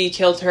 Maybe he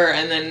killed her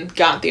and then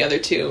got the other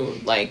two,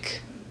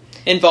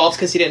 involved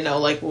because he didn't know,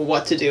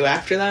 what to do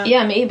after that.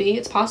 Yeah, maybe.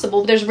 It's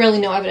possible, but there's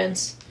really no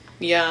evidence.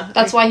 Yeah.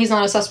 That's why he's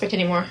not a suspect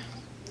anymore.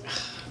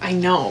 I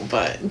know,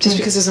 but just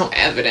because there's no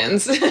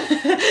evidence.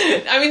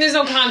 I mean, there's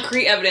no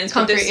concrete evidence.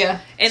 Yeah.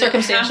 In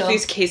half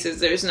these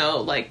cases, there's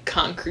no,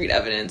 concrete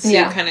evidence.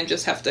 Yeah. You kind of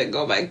just have to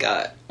go by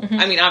gut. Mm-hmm.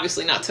 I mean,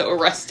 obviously not to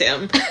arrest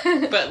him,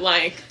 but,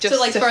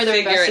 just to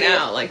figure it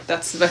out.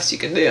 That's the best you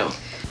can do.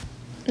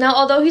 Now,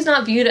 although he's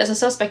not viewed as a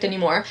suspect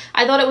anymore,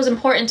 I thought it was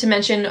important to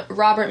mention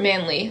Robert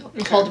Manley,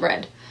 called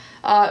Red.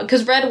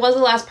 Because Red was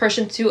the last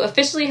person to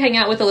officially hang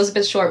out with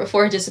Elizabeth Short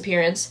before her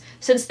disappearance,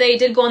 since they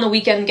did go on the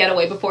weekend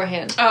getaway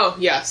beforehand. Oh,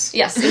 yes.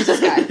 Yes, it was this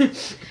guy.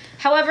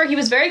 However, he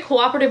was very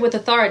cooperative with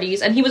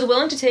authorities, and he was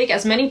willing to take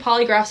as many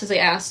polygraphs as they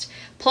asked.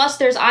 Plus,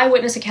 there's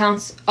eyewitness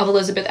accounts of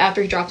Elizabeth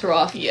after he dropped her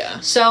off. Yeah.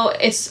 So,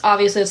 it's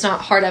not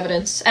hard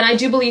evidence. And I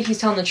do believe he's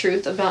telling the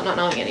truth about not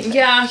knowing anything.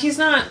 Yeah, he's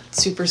not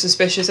super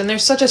suspicious, and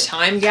there's such a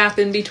time gap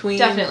in between.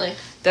 Definitely.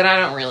 That I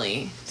don't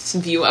really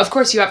view. Of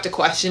course, you have to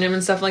question him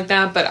and stuff like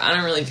that, but I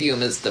don't really view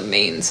him as the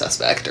main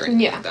suspect or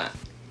anything like that.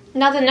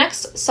 Now, the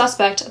next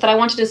suspect that I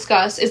want to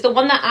discuss is the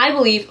one that I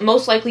believe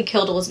most likely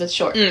killed Elizabeth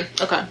Short.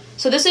 Okay.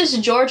 So this is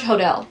George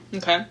Hodel.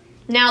 Okay.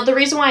 Now, the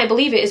reason why I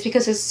believe it is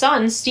because his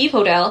son, Steve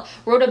Hodel,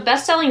 wrote a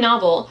best-selling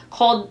novel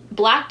called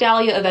Black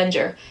Dahlia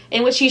Avenger,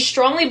 in which he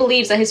strongly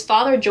believes that his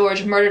father,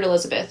 George, murdered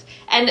Elizabeth.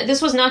 And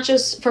this was not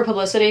just for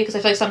publicity, because I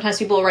feel like sometimes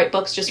people write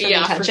books just for the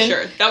attention. Yeah,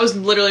 for sure. That was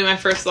literally my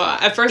first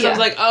thought. At first I was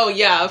Yeah. like, oh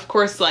yeah, of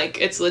course, like,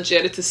 it's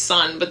legit, it's his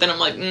son. But then I'm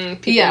like,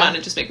 people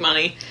might just make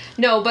money.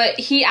 No, but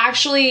he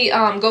actually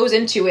goes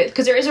into it,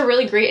 because there is a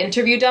really great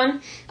interview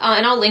done,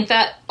 and I'll link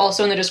that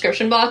also in the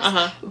description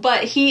box.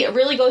 But he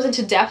really goes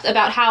into depth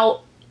about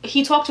how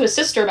he talked to his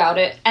sister about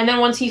it, and then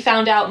once he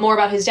found out more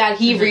about his dad,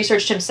 he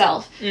researched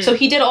himself. So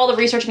he did all the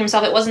researching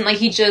himself. It wasn't like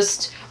he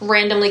just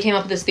randomly came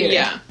up with this theory.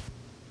 Yeah.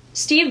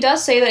 Steve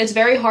does say that it's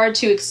very hard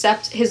to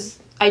accept his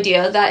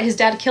idea that his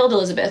dad killed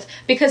Elizabeth,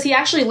 because he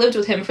actually lived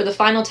with him for the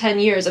final 10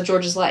 years of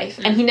George's life,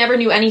 and he never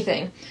knew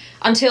anything,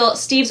 until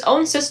Steve's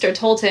own sister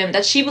told him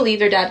that she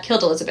believed her dad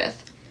killed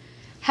Elizabeth.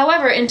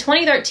 However, in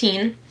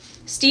 2013,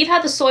 Steve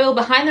had the soil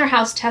behind their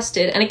house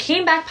tested, and it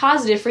came back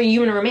positive for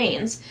human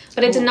remains,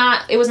 but it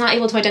was not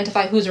able to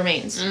identify whose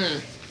remains.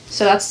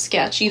 So that's a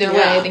sketch. Either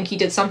way, I think he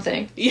did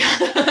something. Yeah.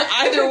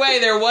 Either way,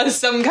 there was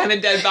some kind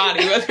of dead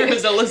body, whether it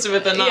was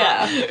Elizabeth or not.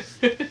 Yeah.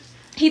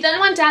 He then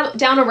went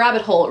down a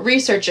rabbit hole,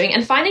 researching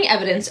and finding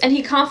evidence, and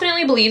he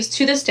confidently believes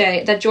to this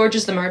day that George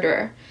is the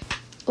murderer.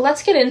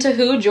 Let's get into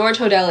who George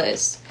Hodel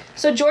is.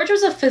 So George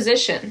was a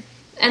physician,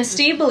 and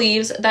Steve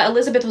believes that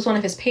Elizabeth was one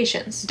of his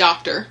patients.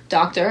 Doctor,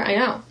 I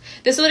know.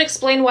 This would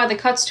explain why the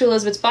cuts to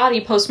Elizabeth's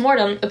body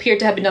post-mortem appeared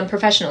to have been done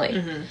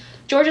professionally.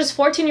 George's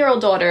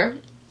 14-year-old daughter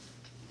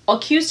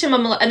accused him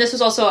of... And this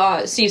was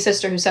also Steve's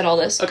sister who said all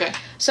this. Okay.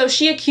 So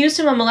she accused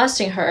him of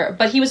molesting her,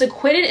 but he was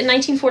acquitted in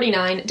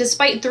 1949,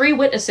 despite 3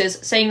 witnesses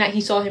saying that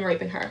he saw him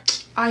raping her.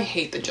 I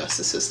hate the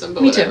justice system,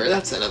 but Me whatever. too.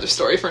 That's another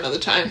story for another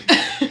time.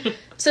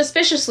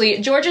 Suspiciously,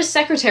 George's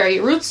secretary,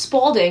 Ruth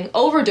Spaulding,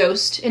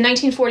 overdosed in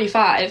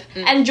 1945,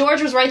 and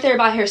George was right there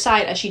by her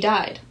side as she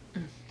died.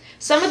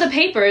 Some of the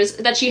papers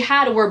that she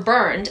had were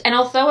burned, and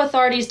although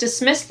authorities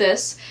dismissed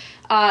this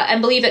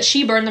and believe that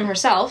she burned them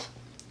herself,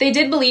 they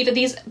did believe that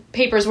these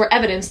papers were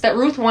evidence that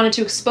Ruth wanted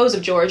to expose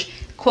of George,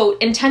 quote,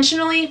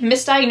 intentionally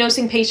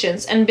misdiagnosing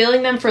patients and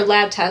billing them for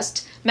lab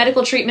tests,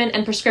 medical treatment,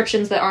 and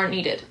prescriptions that aren't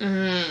needed.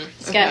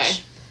 Sketch.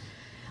 Okay.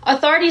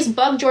 Authorities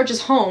bugged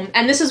George's home,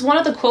 and this is one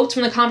of the quotes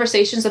from the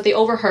conversations that they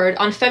overheard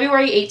on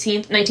February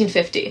 18th,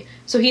 1950.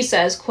 So he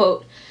says,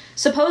 quote,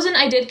 "Supposing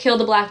I did kill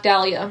the Black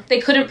Dahlia, they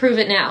couldn't prove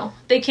it now.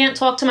 They can't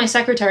talk to my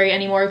secretary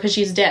anymore because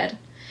she's dead.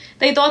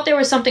 They thought there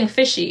was something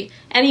fishy.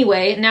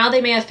 Anyway, now they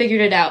may have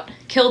figured it out.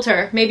 Killed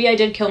her. Maybe I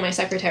did kill my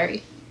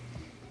secretary."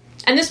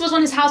 And this was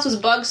when his house was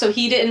bugged, so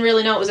he didn't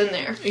really know it was in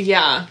there.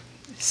 Yeah.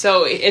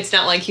 So it's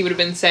not like he would have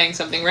been saying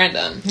something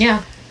random.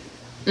 Yeah.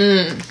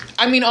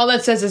 I mean, all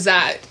that says is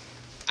that...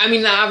 I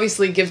mean, that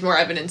obviously gives more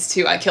evidence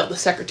to I killed the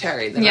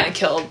secretary than I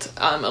killed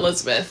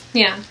Elizabeth.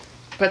 Yeah.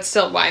 But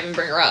still, why even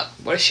bring her up?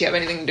 What does she have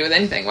anything to do with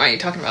anything? Why are you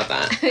talking about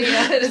that?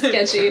 Yeah, it is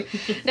sketchy.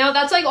 Now,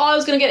 that's like all I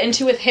was going to get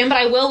into with him, but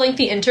I will link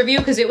the interview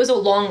because it was a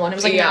long one. It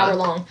was like an hour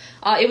long.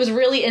 It was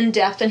really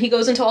in-depth, and he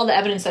goes into all the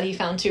evidence that he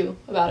found, too,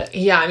 about it.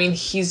 Yeah, I mean,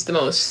 he's the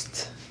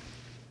most,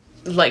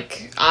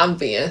 like,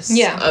 obvious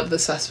of the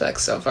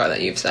suspects so far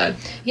that you've said.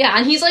 Yeah,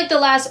 and he's like the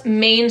last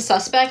main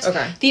suspect.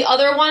 Okay. The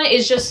other one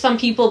is just some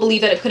people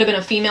believe that it could have been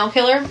a female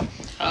killer.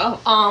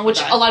 Oh.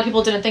 Which a lot of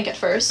people didn't think at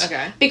first.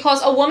 Okay.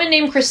 Because a woman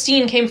named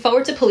Christine came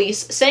forward to police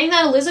saying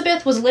that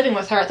Elizabeth was living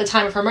with her at the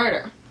time of her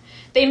murder.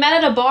 They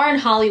met at a bar in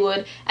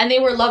Hollywood, and they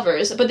were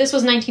lovers, but this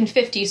was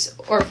 1950s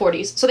or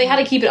 40s, so they had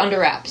to keep it under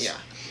wraps.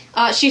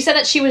 Yeah. She said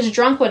that she was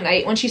drunk one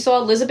night when she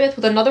saw Elizabeth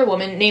with another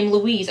woman named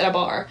Louise at a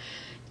bar.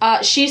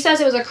 She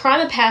says it was a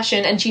crime of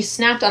passion, and she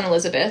snapped on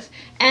Elizabeth.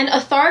 And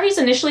authorities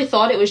initially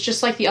thought it was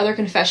just like the other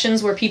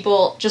confessions where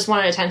people just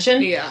wanted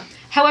attention. Yeah.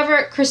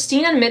 However,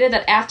 Christine admitted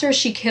that after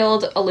she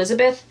killed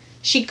Elizabeth,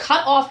 she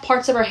cut off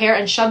parts of her hair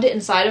and shoved it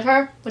inside of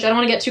her, which I don't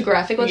want to get too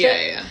graphic with it.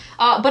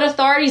 Yeah. But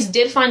authorities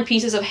did find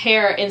pieces of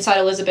hair inside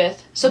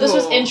Elizabeth. So this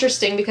was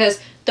interesting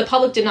because the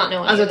public did not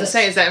know any I was of about to this.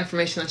 say, is that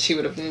information that she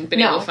would have been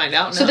able to find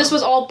out? No. So this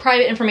was all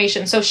private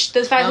information. So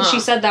the fact that she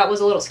said that was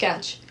a little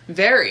sketch.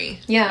 Very.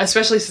 Yeah.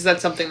 Especially since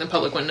that's something the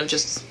public wouldn't have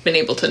just been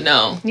able to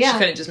know. Yeah. She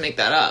couldn't just make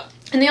that up.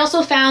 And they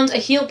also found a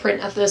heel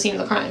print at the scene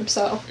of the crime,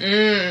 so...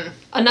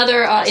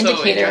 Another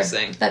indicator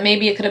that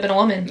maybe it could have been a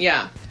woman.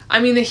 Yeah. I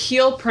mean, the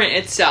heel print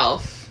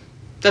itself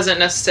doesn't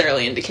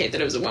necessarily indicate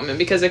that it was a woman,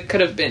 because it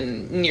could have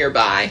been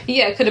nearby.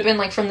 Yeah, it could have been,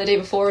 like, from the day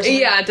before or something.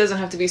 Yeah, it doesn't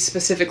have to be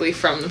specifically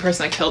from the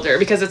person that killed her,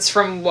 because it's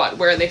from,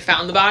 where they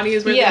found the body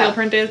is where the heel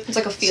print is? It's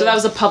like a field. So that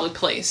was a public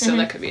place, so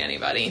that could be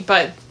anybody.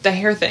 But the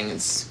hair thing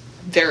is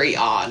very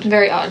odd.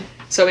 Very odd.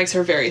 So it makes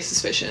her very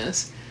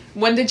suspicious.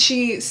 When did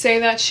she say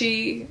that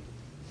she...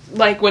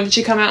 Like, when did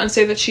she come out and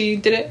say that she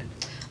did it?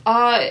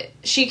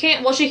 She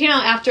came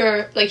out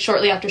after, like,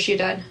 shortly after she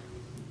died.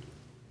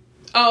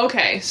 Oh,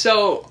 okay.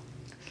 So,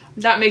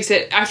 that makes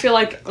it... I feel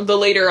like the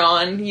later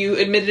on you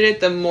admitted it,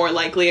 the more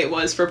likely it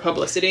was for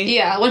publicity.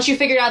 Yeah, once you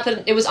figured out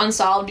that it was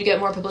unsolved, you get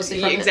more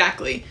publicity from it.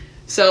 Exactly.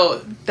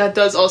 So that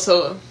does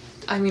also,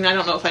 I mean, I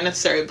don't know if I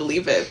necessarily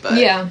believe it, but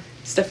Yeah.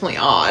 it's definitely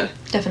odd.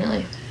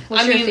 Definitely.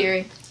 What's your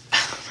theory?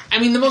 I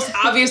mean, the most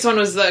obvious one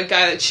was the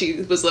guy that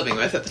she was living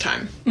with at the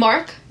time.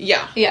 Mark?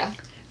 Yeah. Yeah.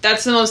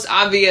 That's the most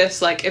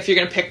obvious, like, if you're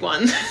gonna pick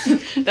one,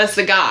 that's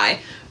the guy.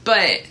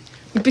 But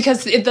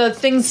because the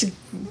thing's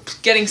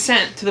getting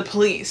sent to the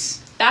police.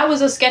 That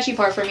was a sketchy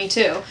part for me,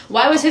 too.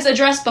 Why was his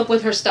address book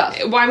with her stuff?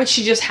 Why would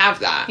she just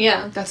have that?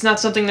 Yeah. That's not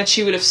something that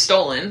she would have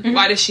stolen. Mm-hmm.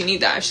 Why does she need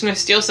that? If she's going to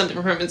steal something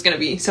from him, it's going to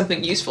be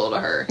something useful to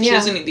her. She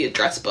doesn't need the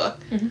address book.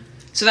 Mm-hmm.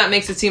 So that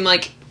makes it seem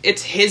like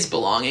it's his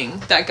belonging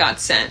that got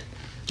sent,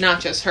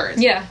 not just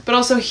hers. Yeah. But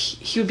also,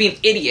 he would be an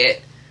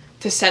idiot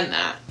to send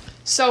that.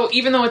 So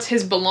even though it's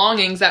his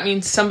belongings, that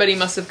means somebody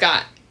must have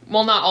got...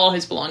 Well, not all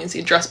his belongings.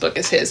 The address book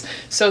is his.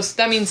 So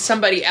that means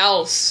somebody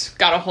else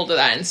got a hold of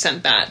that and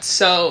sent that.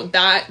 So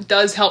that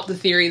does help the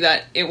theory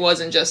that it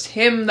wasn't just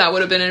him that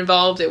would have been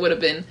involved. It would have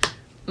been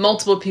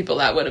multiple people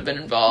that would have been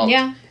involved.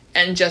 Yeah.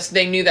 And just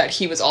they knew that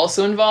he was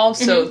also involved.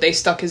 So they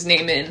stuck his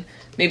name in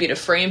maybe to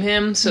frame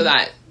him so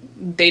that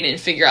they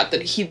didn't figure out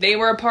that they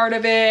were a part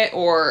of it,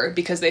 or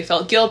because they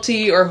felt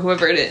guilty, or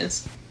whoever it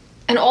is.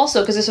 And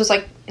also, because this was,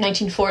 like,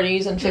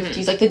 1940s and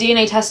 50s, like, the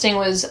DNA testing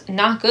was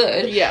not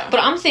good. Yeah. But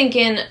I'm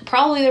thinking,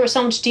 probably there was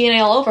so much DNA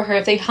all over her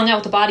if they hung out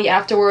with the body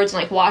afterwards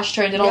and, like, washed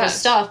her and did all this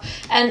stuff.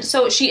 And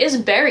so she is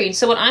buried.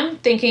 So what I'm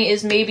thinking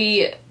is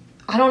maybe,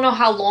 I don't know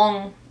how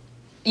long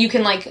you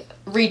can, like,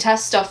 retest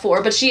stuff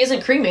for, but she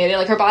isn't cremated.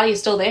 Like, her body is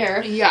still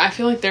there. Yeah, I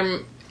feel like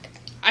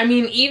I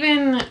mean,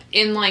 even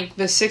in, like,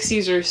 the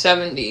 60s or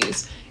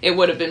 70s, it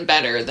would have been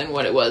better than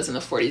what it was in the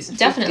 40s and 50s.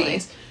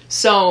 Definitely.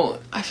 So,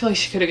 I feel like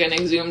she could have gotten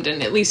exhumed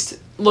and at least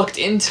looked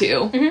into.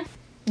 Mm-hmm.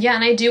 Yeah,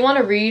 and I do want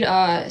to read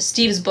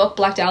Steve's book,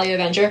 Black Dahlia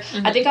Avenger.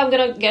 Mm-hmm. I think I'm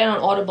going to get it on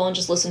Audible and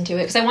just listen to it,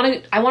 because I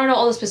want to know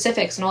all the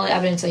specifics and all the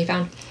evidence that he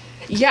found.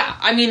 Yeah,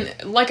 I mean,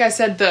 like I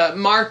said, the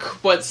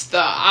Mark was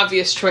the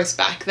obvious choice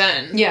back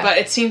then. Yeah. But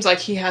it seems like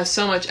he has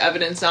so much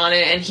evidence on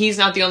it, and he's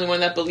not the only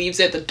one that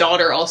believes it. The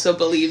daughter also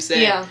believes it.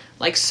 Yeah.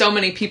 Like, so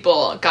many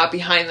people got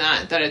behind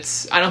that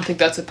I don't think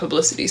that's a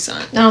publicity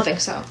stunt. I don't think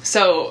so.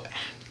 So...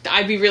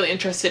 I'd be really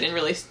interested in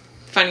really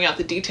finding out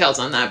the details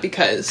on that,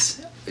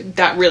 because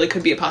that really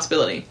could be a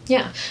possibility.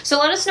 Yeah. So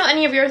let us know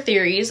any of your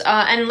theories.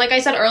 And like I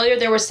said earlier,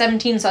 there were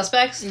 17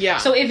 suspects. Yeah.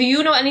 So if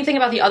you know anything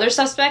about the other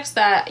suspects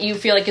that you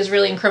feel like is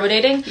really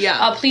incriminating,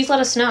 please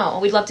let us know.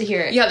 We'd love to hear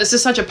it. Yeah, this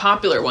is such a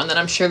popular one that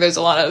I'm sure there's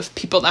a lot of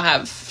people that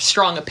have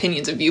strong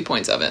opinions and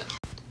viewpoints of it.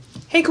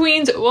 Hey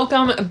Queens,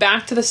 welcome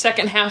back to the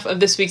second half of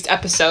this week's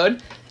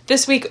episode.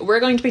 This week, we're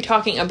going to be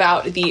talking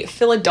about the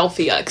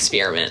Philadelphia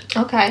experiment.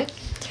 Okay.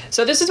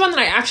 So this is one that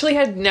I actually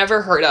had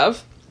never heard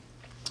of,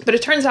 but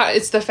it turns out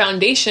it's the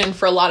foundation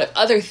for a lot of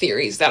other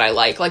theories that I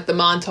like the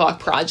Montauk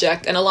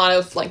Project, and a lot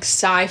of, like,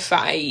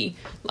 sci-fi,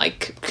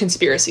 like,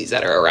 conspiracies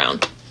that are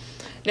around.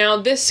 Now,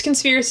 this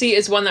conspiracy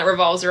is one that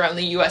revolves around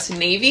the U.S.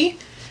 Navy,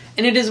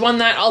 and it is one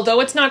that,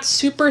 although it's not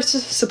super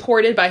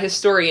supported by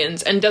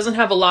historians and doesn't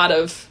have a lot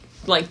of,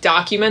 like,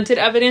 documented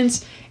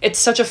evidence, it's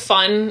such a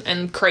fun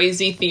and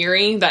crazy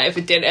theory that if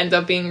it did end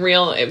up being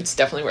real, it's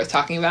definitely worth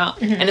talking about.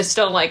 Mm-hmm. And it's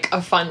still, like,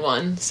 a fun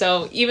one.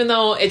 So even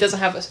though it doesn't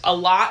have a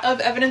lot of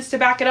evidence to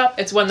back it up,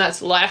 it's one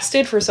that's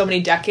lasted for so many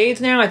decades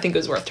now, I think it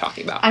was worth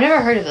talking about. I've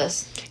never heard of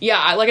this.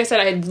 Yeah, like I said,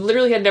 I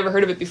literally had never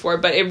heard of it before,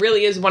 but it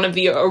really is one of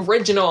the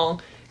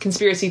original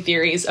conspiracy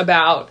theories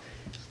about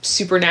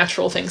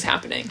supernatural things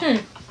happening.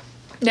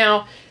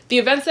 Now, the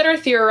events that are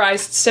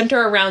theorized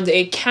center around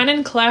a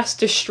Cannon-class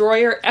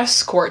destroyer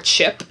escort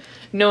ship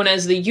known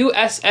as the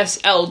USS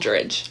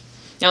Eldridge.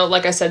 Now,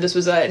 like I said, this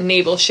was a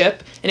naval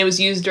ship, and it was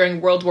used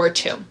during World War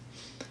II.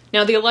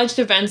 Now, the alleged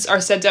events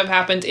are said to have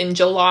happened in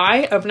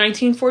July of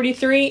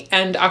 1943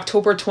 and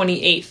October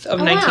 28th of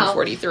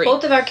 1943. Wow.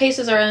 Both of our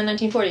cases are in the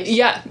 1940s.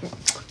 Yeah,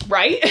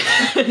 right?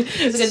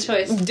 It's a good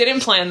choice.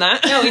 Didn't plan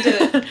that. No, we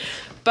didn't.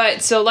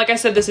 But, so, like I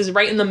said, this is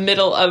right in the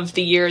middle of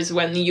the years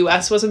when the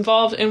U.S. was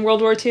involved in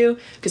World War II,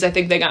 because I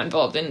think they got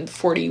involved in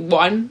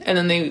 41, and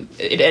then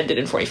it ended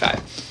in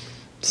 45.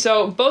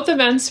 So, both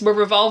events were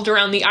revolved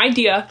around the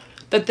idea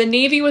that the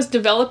Navy was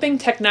developing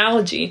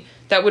technology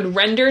that would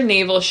render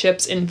naval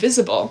ships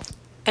invisible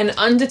and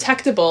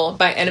undetectable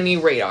by enemy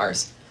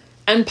radars,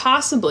 and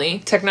possibly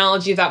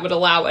technology that would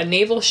allow a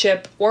naval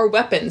ship or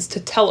weapons to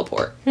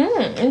teleport.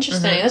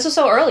 Interesting. This was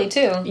so early,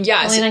 too.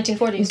 Yes. Only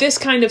 1940s. This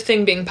kind of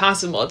thing being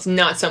possible, it's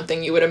not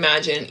something you would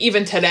imagine,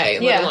 even today,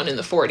 let alone in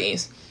the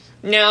 40s.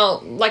 Now,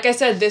 like I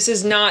said, this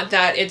is not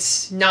that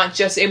it's not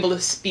just able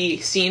to be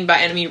seen by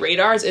enemy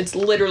radars, it's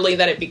literally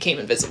that it became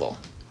invisible.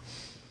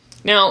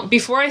 Now,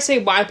 before I say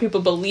why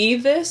people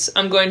believe this,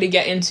 I'm going to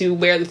get into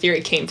where the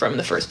theory came from in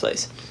the first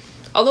place.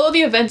 Although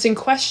the events in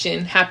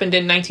question happened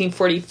in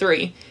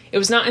 1943, it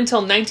was not until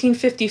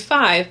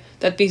 1955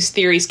 that these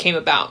theories came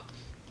about.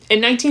 In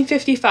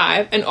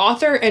 1955, an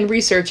author and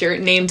researcher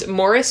named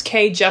Morris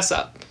K.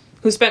 Jessup,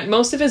 who spent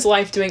most of his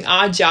life doing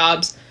odd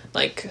jobs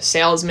like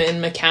salesman,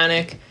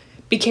 mechanic,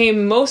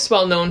 became most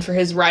well known for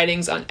his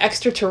writings on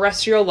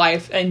extraterrestrial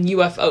life and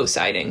UFO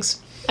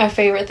sightings. Our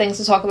favorite things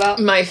to talk about.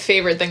 My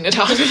favorite thing to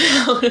talk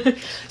about.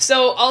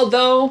 So,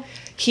 although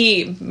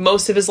he,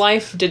 most of his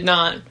life, did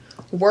not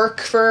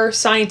work for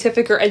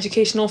scientific or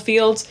educational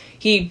fields.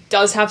 He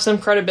does have some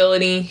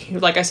credibility.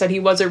 Like I said, he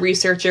was a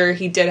researcher.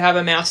 He did have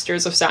a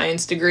master's of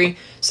science degree.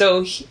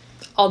 So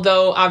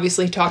although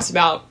obviously he talks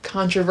about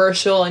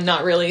controversial and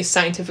not really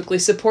scientifically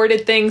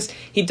supported things,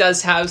 he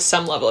does have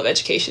some level of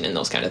education in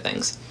those kind of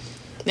things.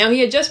 Now,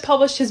 he had just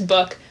published his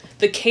book,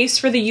 The Case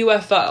for the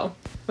UFO,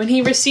 when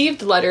he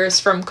received letters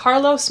from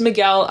Carlos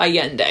Miguel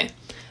Allende.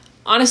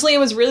 Honestly, it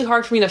was really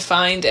hard for me to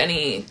find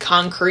any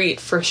concrete,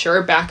 for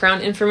sure,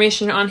 background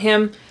information on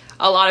him.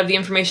 A lot of the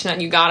information that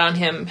you got on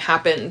him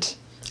happened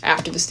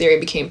after this theory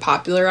became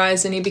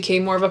popularized and he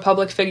became more of a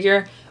public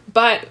figure.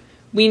 But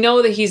we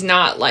know that he's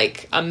not,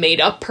 like, a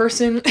made-up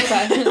person.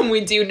 Okay.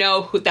 We do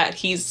know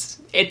that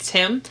it's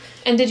him.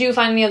 And did you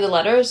find any of the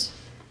letters?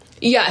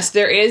 Yes,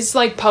 there is,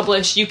 like,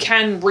 published. You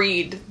can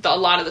read a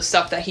lot of the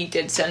stuff that he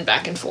did send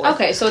back and forth.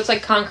 Okay, so it's,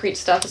 like, concrete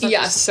stuff.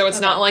 Yes, so it's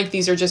not like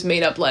these are just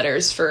made-up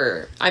letters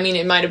for... I mean,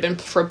 it might have been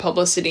for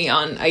publicity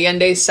on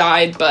Allende's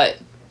side, but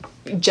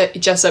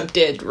Jessup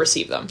did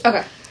receive them.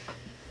 Okay.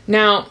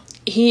 Now,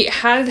 he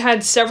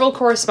had several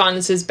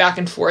correspondences back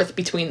and forth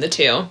between the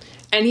two,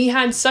 and he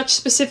had such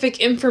specific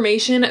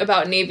information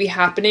about Navy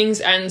happenings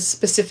and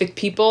specific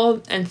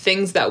people and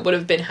things that would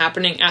have been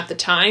happening at the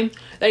time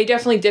that he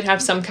definitely did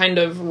have some kind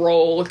of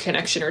role,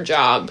 connection, or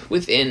job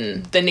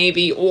within the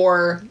Navy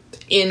or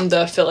in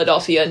the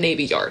Philadelphia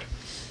Navy Yard.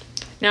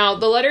 Now,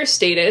 the letter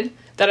stated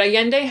that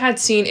Allende had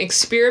seen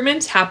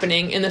experiments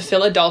happening in the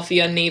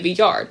Philadelphia Navy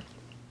Yard.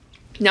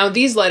 Now,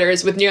 these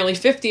letters, with nearly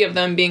 50 of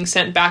them being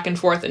sent back and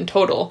forth in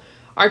total,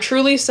 are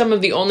truly some of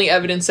the only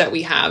evidence that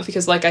we have,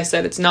 because, like I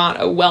said, it's not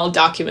a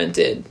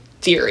well-documented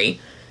theory.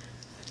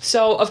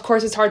 So, of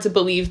course, it's hard to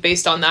believe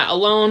based on that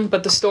alone,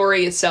 but the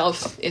story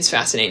itself is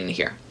fascinating to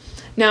hear.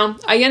 Now,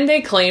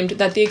 Allende claimed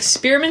that the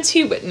experiments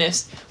he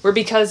witnessed were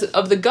because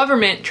of the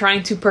government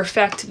trying to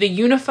perfect the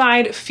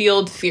unified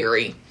field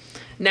theory.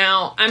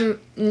 Now,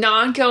 I'm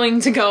not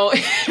going to go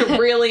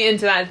really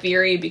into that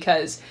theory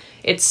because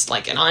it's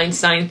like an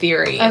Einstein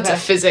theory. Okay. It's a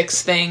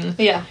physics thing.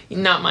 Yeah.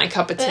 Not my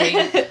cup of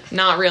tea.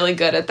 Not really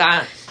good at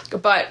that.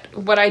 But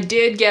what I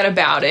did get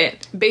about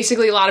it,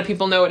 basically a lot of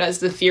people know it as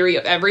the theory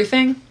of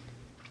everything.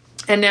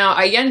 And now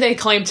Allende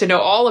claimed to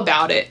know all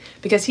about it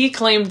because he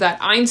claimed that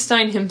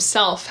Einstein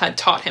himself had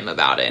taught him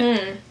about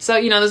it. So,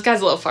 you know, this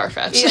guy's a little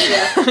far-fetched.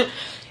 Yeah.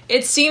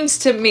 It seems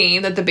to me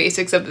that the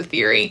basics of the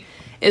theory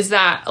is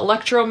that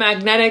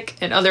electromagnetic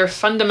and other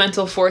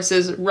fundamental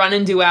forces run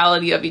in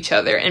duality of each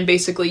other and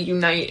basically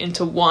unite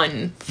into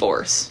one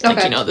force. Okay.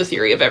 Like, you know, the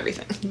theory of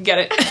everything. Get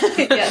it?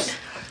 Yes.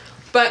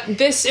 But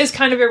this is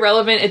kind of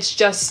irrelevant. It's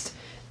just,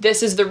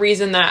 this is the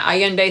reason that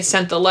Allende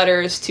sent the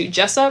letters to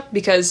Jessup,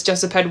 because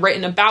Jessup had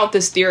written about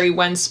this theory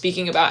when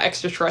speaking about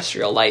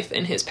extraterrestrial life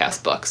in his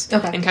past books.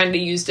 Okay. And kind of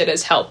used it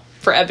as help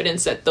for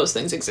evidence that those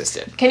things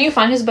existed. Can you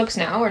find his books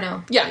now or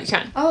no? Yeah, you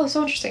can. Oh,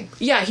 so interesting.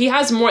 Yeah, he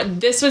has more.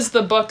 This was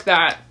the book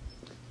that,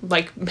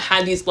 like,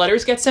 had these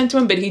letters get sent to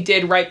him, but he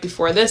did write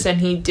before this, and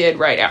he did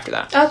write after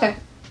that. Okay.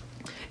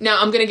 Now,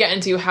 I'm going to get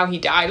into how he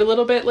died a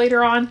little bit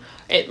later on.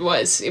 It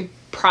was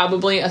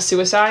probably a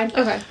suicide.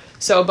 Okay.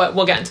 So, but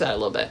we'll get into that a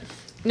little bit.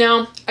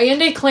 Now,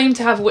 Allende claimed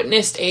to have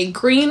witnessed a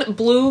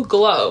green-blue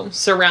glow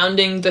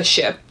surrounding the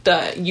ship,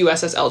 the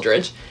USS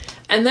Eldridge,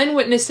 and then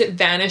witnessed it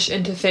vanish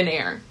into thin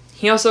air.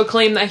 He also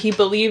claimed that he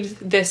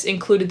believed this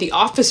included the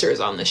officers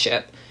on the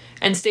ship,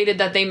 and stated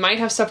that they might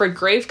have suffered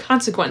grave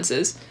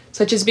consequences,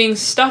 such as being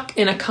stuck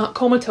in a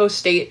comatose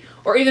state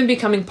or even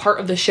becoming part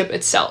of the ship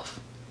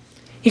itself.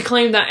 He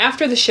claimed that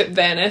after the ship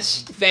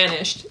vanished,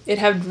 it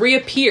had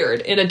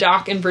reappeared in a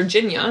dock in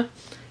Virginia,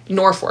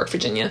 Norfolk,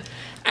 Virginia,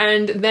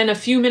 and then a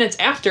few minutes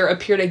after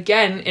appeared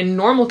again in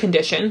normal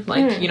condition,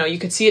 like, you know, you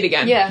could see it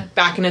again,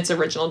 back in its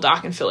original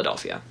dock in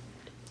Philadelphia.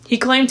 He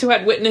claimed to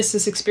have witnessed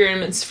this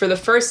experiments for the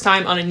first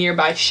time on a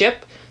nearby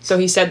ship, so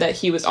he said that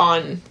he was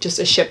on just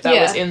a ship that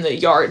was in the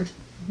yard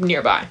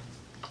nearby.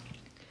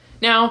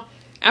 Now,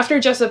 after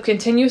Jessup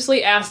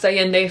continuously asked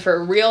Allende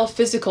for real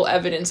physical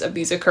evidence of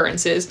these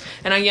occurrences,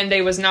 and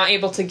Allende was not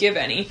able to give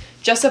any,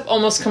 Jessup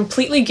almost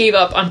completely gave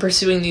up on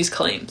pursuing these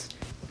claims.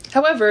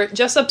 However,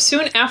 Jessup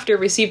soon after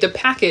received a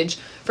package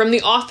from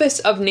the Office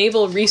of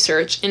Naval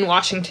Research in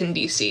Washington,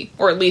 D.C.,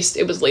 or at least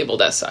it was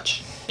labeled as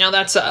such. Now,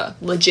 that's a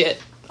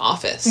legit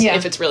office,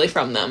 if it's really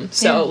from them.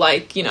 So,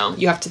 like, you know,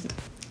 you have to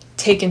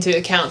take into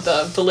account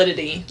the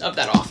validity of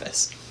that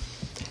office.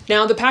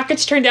 Now, the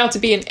package turned out to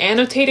be an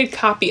annotated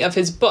copy of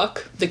his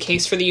book, The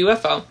Case for the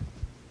UFO,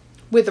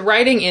 with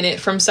writing in it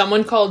from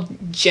someone called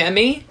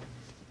Yemi.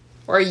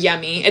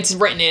 It's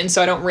written in,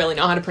 so I don't really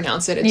know how to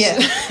pronounce it.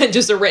 It's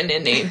just a written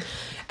in name.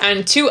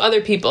 And two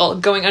other people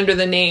going under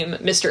the name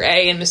Mr.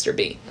 A and Mr.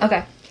 B.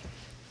 Okay.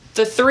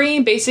 The three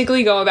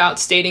basically go about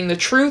stating the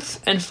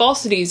truth and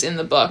falsities in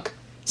the book,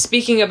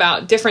 speaking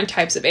about different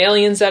types of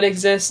aliens that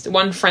exist,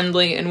 one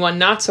friendly and one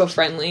not so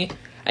friendly,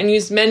 and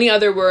used many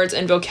other words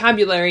and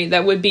vocabulary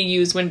that would be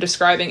used when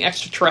describing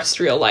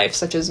extraterrestrial life,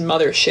 such as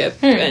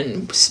mothership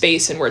and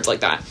space and words like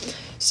that.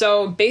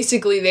 So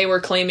basically they were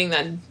claiming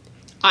that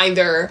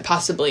either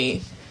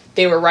possibly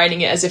they were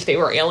writing it as if they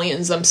were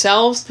aliens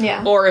themselves,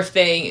 or if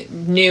they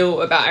knew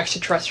about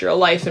extraterrestrial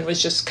life and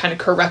was just kind of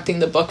correcting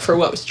the book for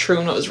what was true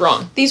and what was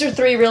wrong. These are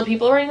 3 real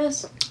people writing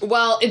this?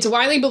 Well, it's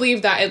widely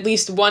believed that at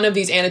least one of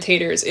these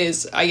annotators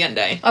is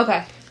Allende.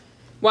 Okay.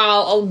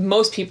 While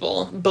most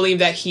people believe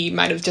that he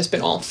might have just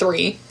been all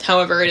 3,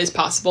 however, it's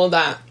possible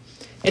that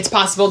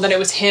it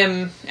was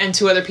him and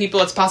 2 other people.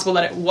 It's possible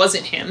that it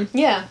wasn't him.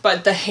 Yeah.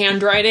 But the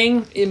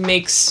handwriting, it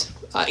makes...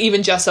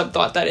 even Jessup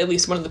thought that at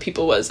least one of the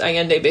people was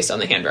Allende based on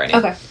the handwriting.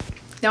 Okay.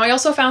 Now, I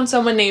also found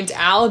someone named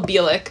Al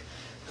Bielek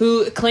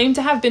who claimed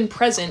to have been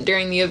present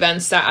during the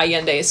events that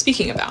Allende is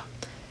speaking about.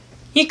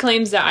 He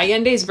claims that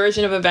Allende's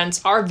version of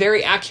events are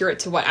very accurate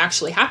to what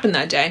actually happened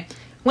that day.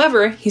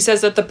 However, he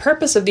says that the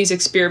purpose of these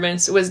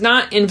experiments was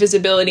not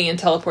invisibility and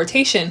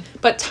teleportation,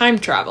 but time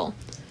travel.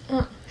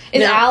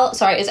 Is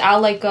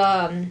Al like,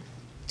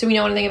 do we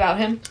know anything about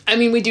him? I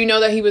mean, we do know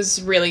that he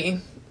was really...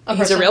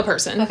 He's a real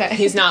person. Okay.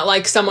 He's not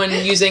like someone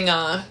using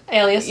a...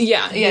 alias?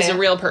 Yeah, he's a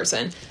real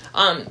person.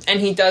 And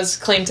he does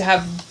claim to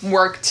have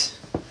worked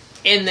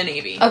in the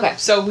Navy. Okay.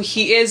 So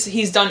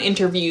he's done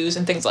interviews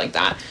and things like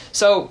that.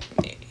 So,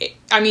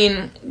 I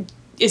mean,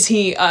 is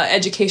he an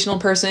educational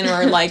person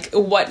or like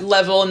what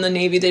level in the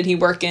Navy did he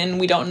work in?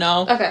 We don't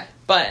know. Okay.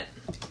 But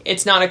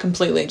it's not a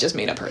completely just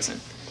made up person.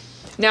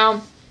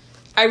 Now,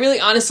 I really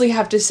honestly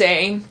have to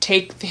say,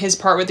 take his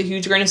part with a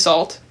huge grain of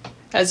salt,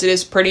 as it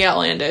is pretty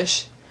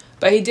outlandish.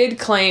 But he did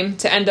claim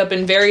to end up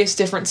in various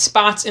different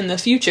spots in the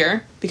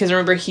future, because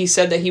remember he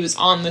said that he was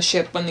on the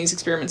ship when these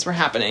experiments were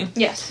happening.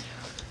 Yes.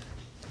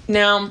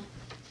 Now,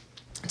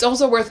 it's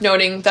also worth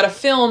noting that a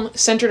film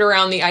centered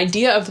around the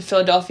idea of the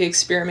Philadelphia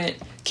experiment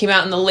came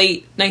out in the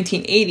late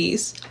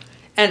 1980s,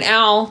 and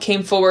Al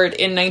came forward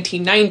in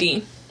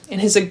 1990,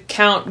 and his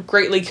account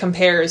greatly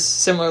compares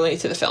similarly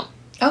to the film.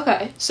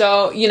 Okay.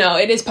 So,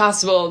 it is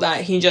possible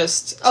that he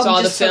just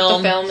saw the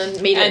film and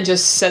made it. And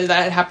just said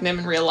that it happened to him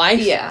in real life.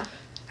 Yeah.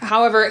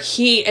 However,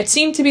 it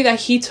seemed to be that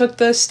he took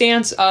the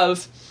stance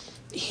of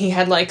he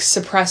had,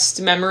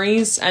 suppressed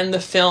memories, and the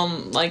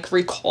film,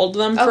 recalled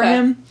them for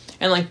him,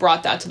 and,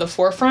 brought that to the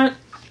forefront.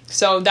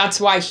 So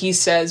that's why he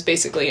says,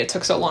 basically, it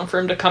took so long for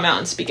him to come out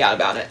and speak out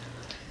about it.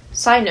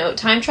 Side note,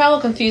 time travel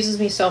confuses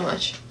me so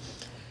much.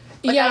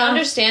 Yeah. I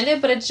understand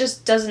it, but it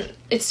just doesn't...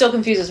 It still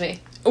confuses me.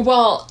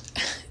 Well,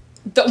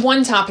 the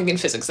one topic in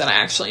physics that I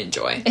actually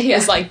enjoy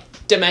is,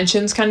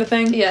 dimensions kind of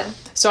thing. Yeah.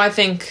 So I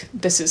think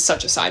this is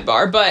such a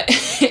sidebar, but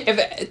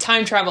if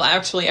time travel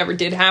actually ever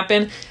did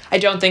happen, I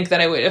don't think that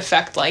it would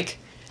affect,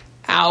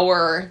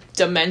 our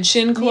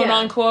dimension, quote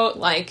unquote.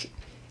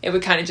 It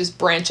would kind of just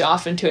branch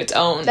off into its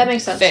own that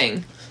makes sense.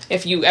 Thing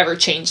if you ever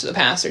change the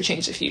past or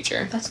change the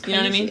future. That's crazy. You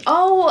know what I mean?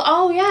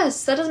 Oh,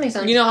 yes. That does make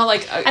sense. You know how,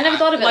 I never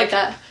thought of it like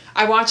that.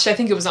 I watched, I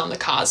think it was on the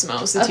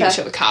Cosmos, the TV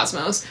show The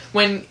Cosmos,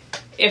 when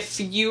if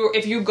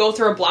you go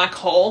through a black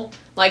hole,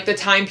 the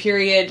time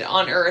period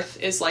on Earth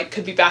is,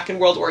 could be back in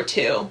World War II.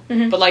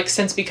 Mm-hmm.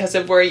 But, because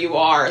of where you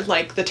are,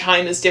 the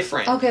time is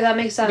different. Okay, that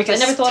makes sense.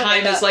 Because I never thought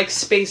time of that. is,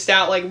 spaced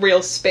out like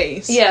real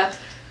space. Yeah.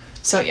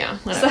 So, yeah,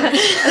 whatever.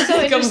 That's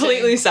so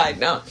Completely side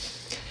note.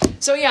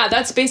 So, yeah,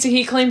 that's basically,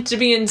 he claimed to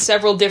be in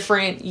several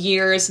different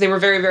years. They were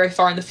very, very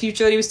far in the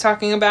future that he was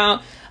talking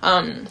about.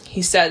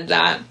 He said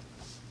that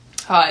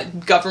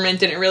government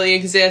didn't really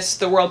exist.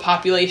 The world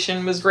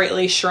population was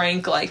greatly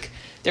shrank.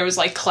 There was,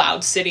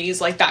 cloud cities,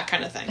 that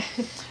kind of thing.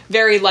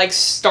 Very,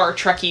 Star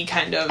Trek-y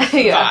kind of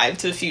vibe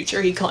to the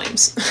future, he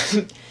claims.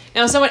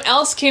 Now, someone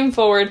else came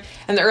forward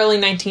in the early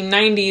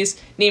 1990s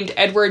named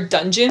Edward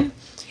Dungeon.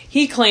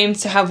 He claimed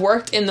to have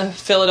worked in the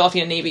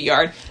Philadelphia Navy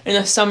Yard in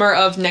the summer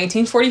of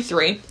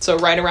 1943, so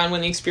right around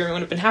when the experiment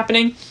would have been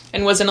happening,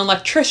 and was an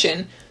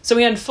electrician, so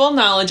he had full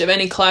knowledge of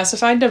any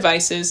classified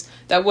devices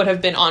that would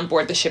have been on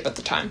board the ship at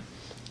the time.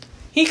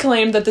 He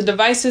claimed that the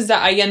devices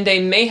that Allende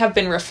may have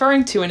been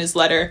referring to in his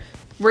letter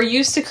were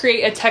used to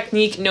create a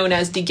technique known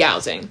as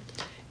degaussing.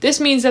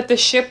 This means that the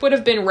ship would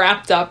have been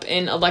wrapped up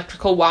in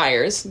electrical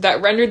wires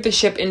that rendered the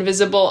ship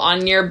invisible on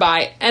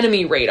nearby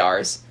enemy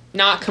radars,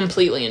 not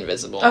completely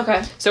invisible.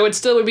 Okay. So it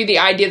still would be the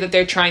idea that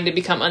they're trying to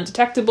become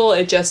undetectable,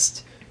 it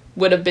just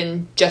would have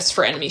been just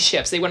for enemy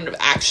ships. They wouldn't have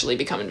actually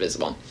become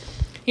invisible.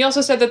 He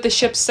also said that the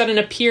ship's sudden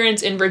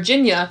appearance in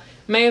Virginia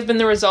may have been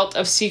the result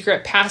of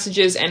secret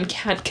passages and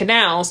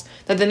canals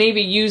that the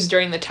Navy used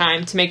during the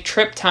time to make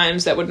trip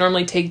times that would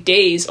normally take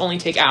days only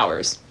take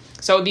hours.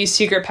 So these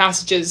secret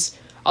passages,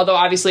 although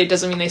obviously it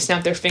doesn't mean they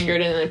snapped their finger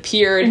and it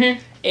appeared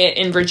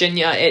in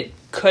Virginia, it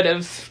could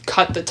have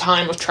cut the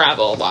time of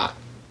travel a lot.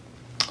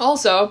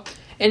 Also,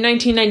 in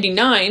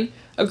 1999,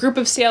 a group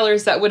of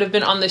sailors that would have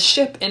been on the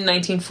ship in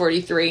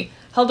 1943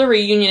 held a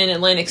reunion in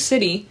Atlantic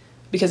City,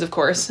 because of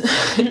course,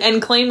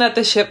 and claimed that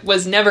the ship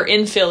was never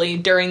in Philly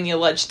during the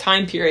alleged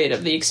time period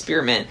of the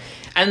experiment.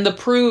 And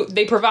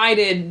they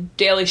provided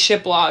daily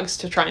ship logs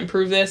to try and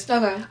prove this.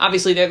 Okay.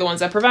 Obviously, they're the ones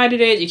that provided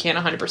it. You can't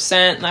 100%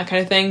 and that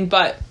kind of thing.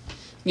 But,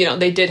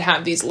 they did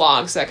have these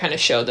logs that kind of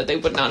showed that they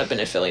would not have been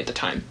in Philly at the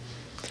time.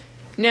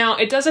 Now,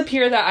 it does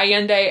appear that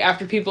Allende,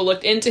 after people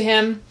looked into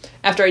him,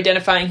 after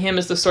identifying him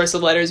as the source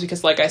of letters,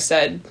 because like I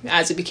said,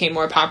 as it became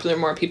more popular,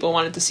 more people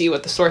wanted to see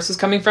what the source was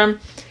coming from,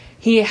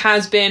 he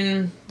has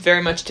been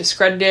very much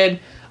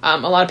discredited. A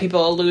lot of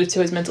people allude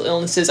to his mental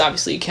illnesses.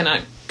 Obviously, you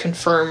cannot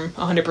confirm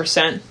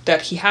 100%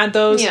 that he had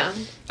those. Yeah.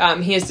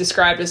 He is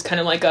described as kind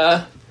of like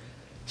a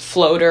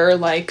floater,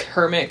 like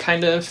hermit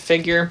kind of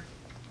figure.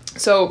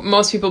 So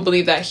most people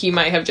believe that he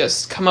might have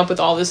just come up with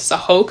all this as a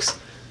hoax.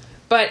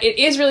 But it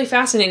is really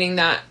fascinating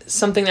that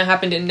something that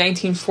happened in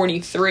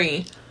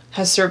 1943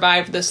 has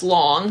survived this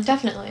long.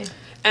 Definitely.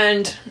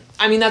 And,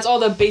 I mean, that's all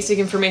the basic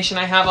information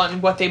I have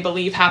on what they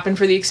believe happened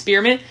for the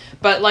experiment.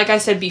 But like I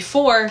said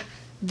before,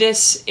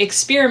 this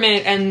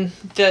experiment and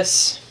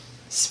this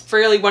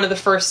really one of the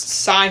first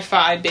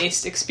sci-fi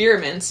based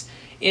experiments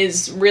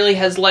really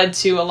has led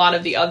to a lot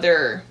of the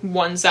other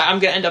ones that I'm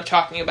going to end up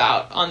talking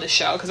about on the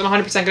show. Because I'm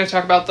 100% going to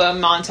talk about the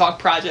Montauk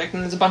Project,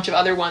 and there's a bunch of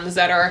other ones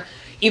that are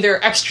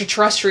either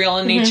extraterrestrial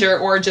in nature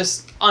or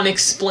just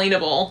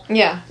unexplainable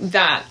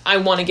that I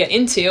want to get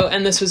into,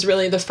 and this was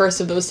really the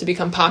first of those to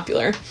become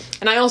popular.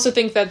 And I also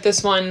think that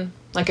this one,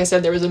 like I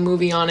said, there was a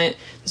movie on it,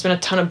 there's been a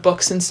ton of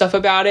books and stuff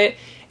about it.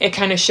 It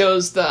kind of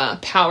shows the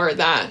power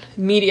that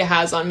media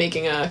has on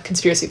making a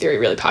conspiracy theory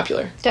really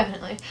popular.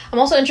 Definitely. I'm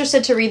also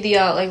interested to read the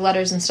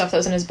letters and stuff that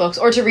was in his books,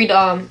 or to read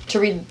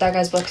that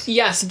guy's books.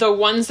 Yes, the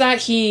ones that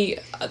he,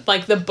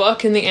 like the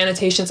book and the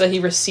annotations that he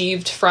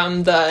received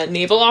from the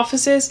naval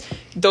offices,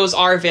 those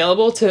are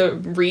available to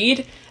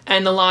read,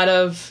 and a lot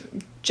of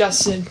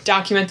just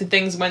documented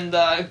things when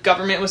the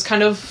government was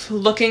kind of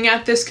looking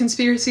at this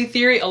conspiracy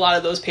theory. A lot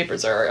of those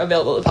papers are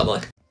available to the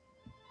public.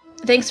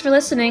 Thanks for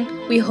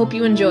listening. We hope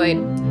you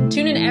enjoyed.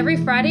 Tune in every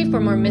Friday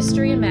for more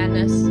mystery and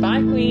madness. Bye,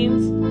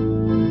 Queens.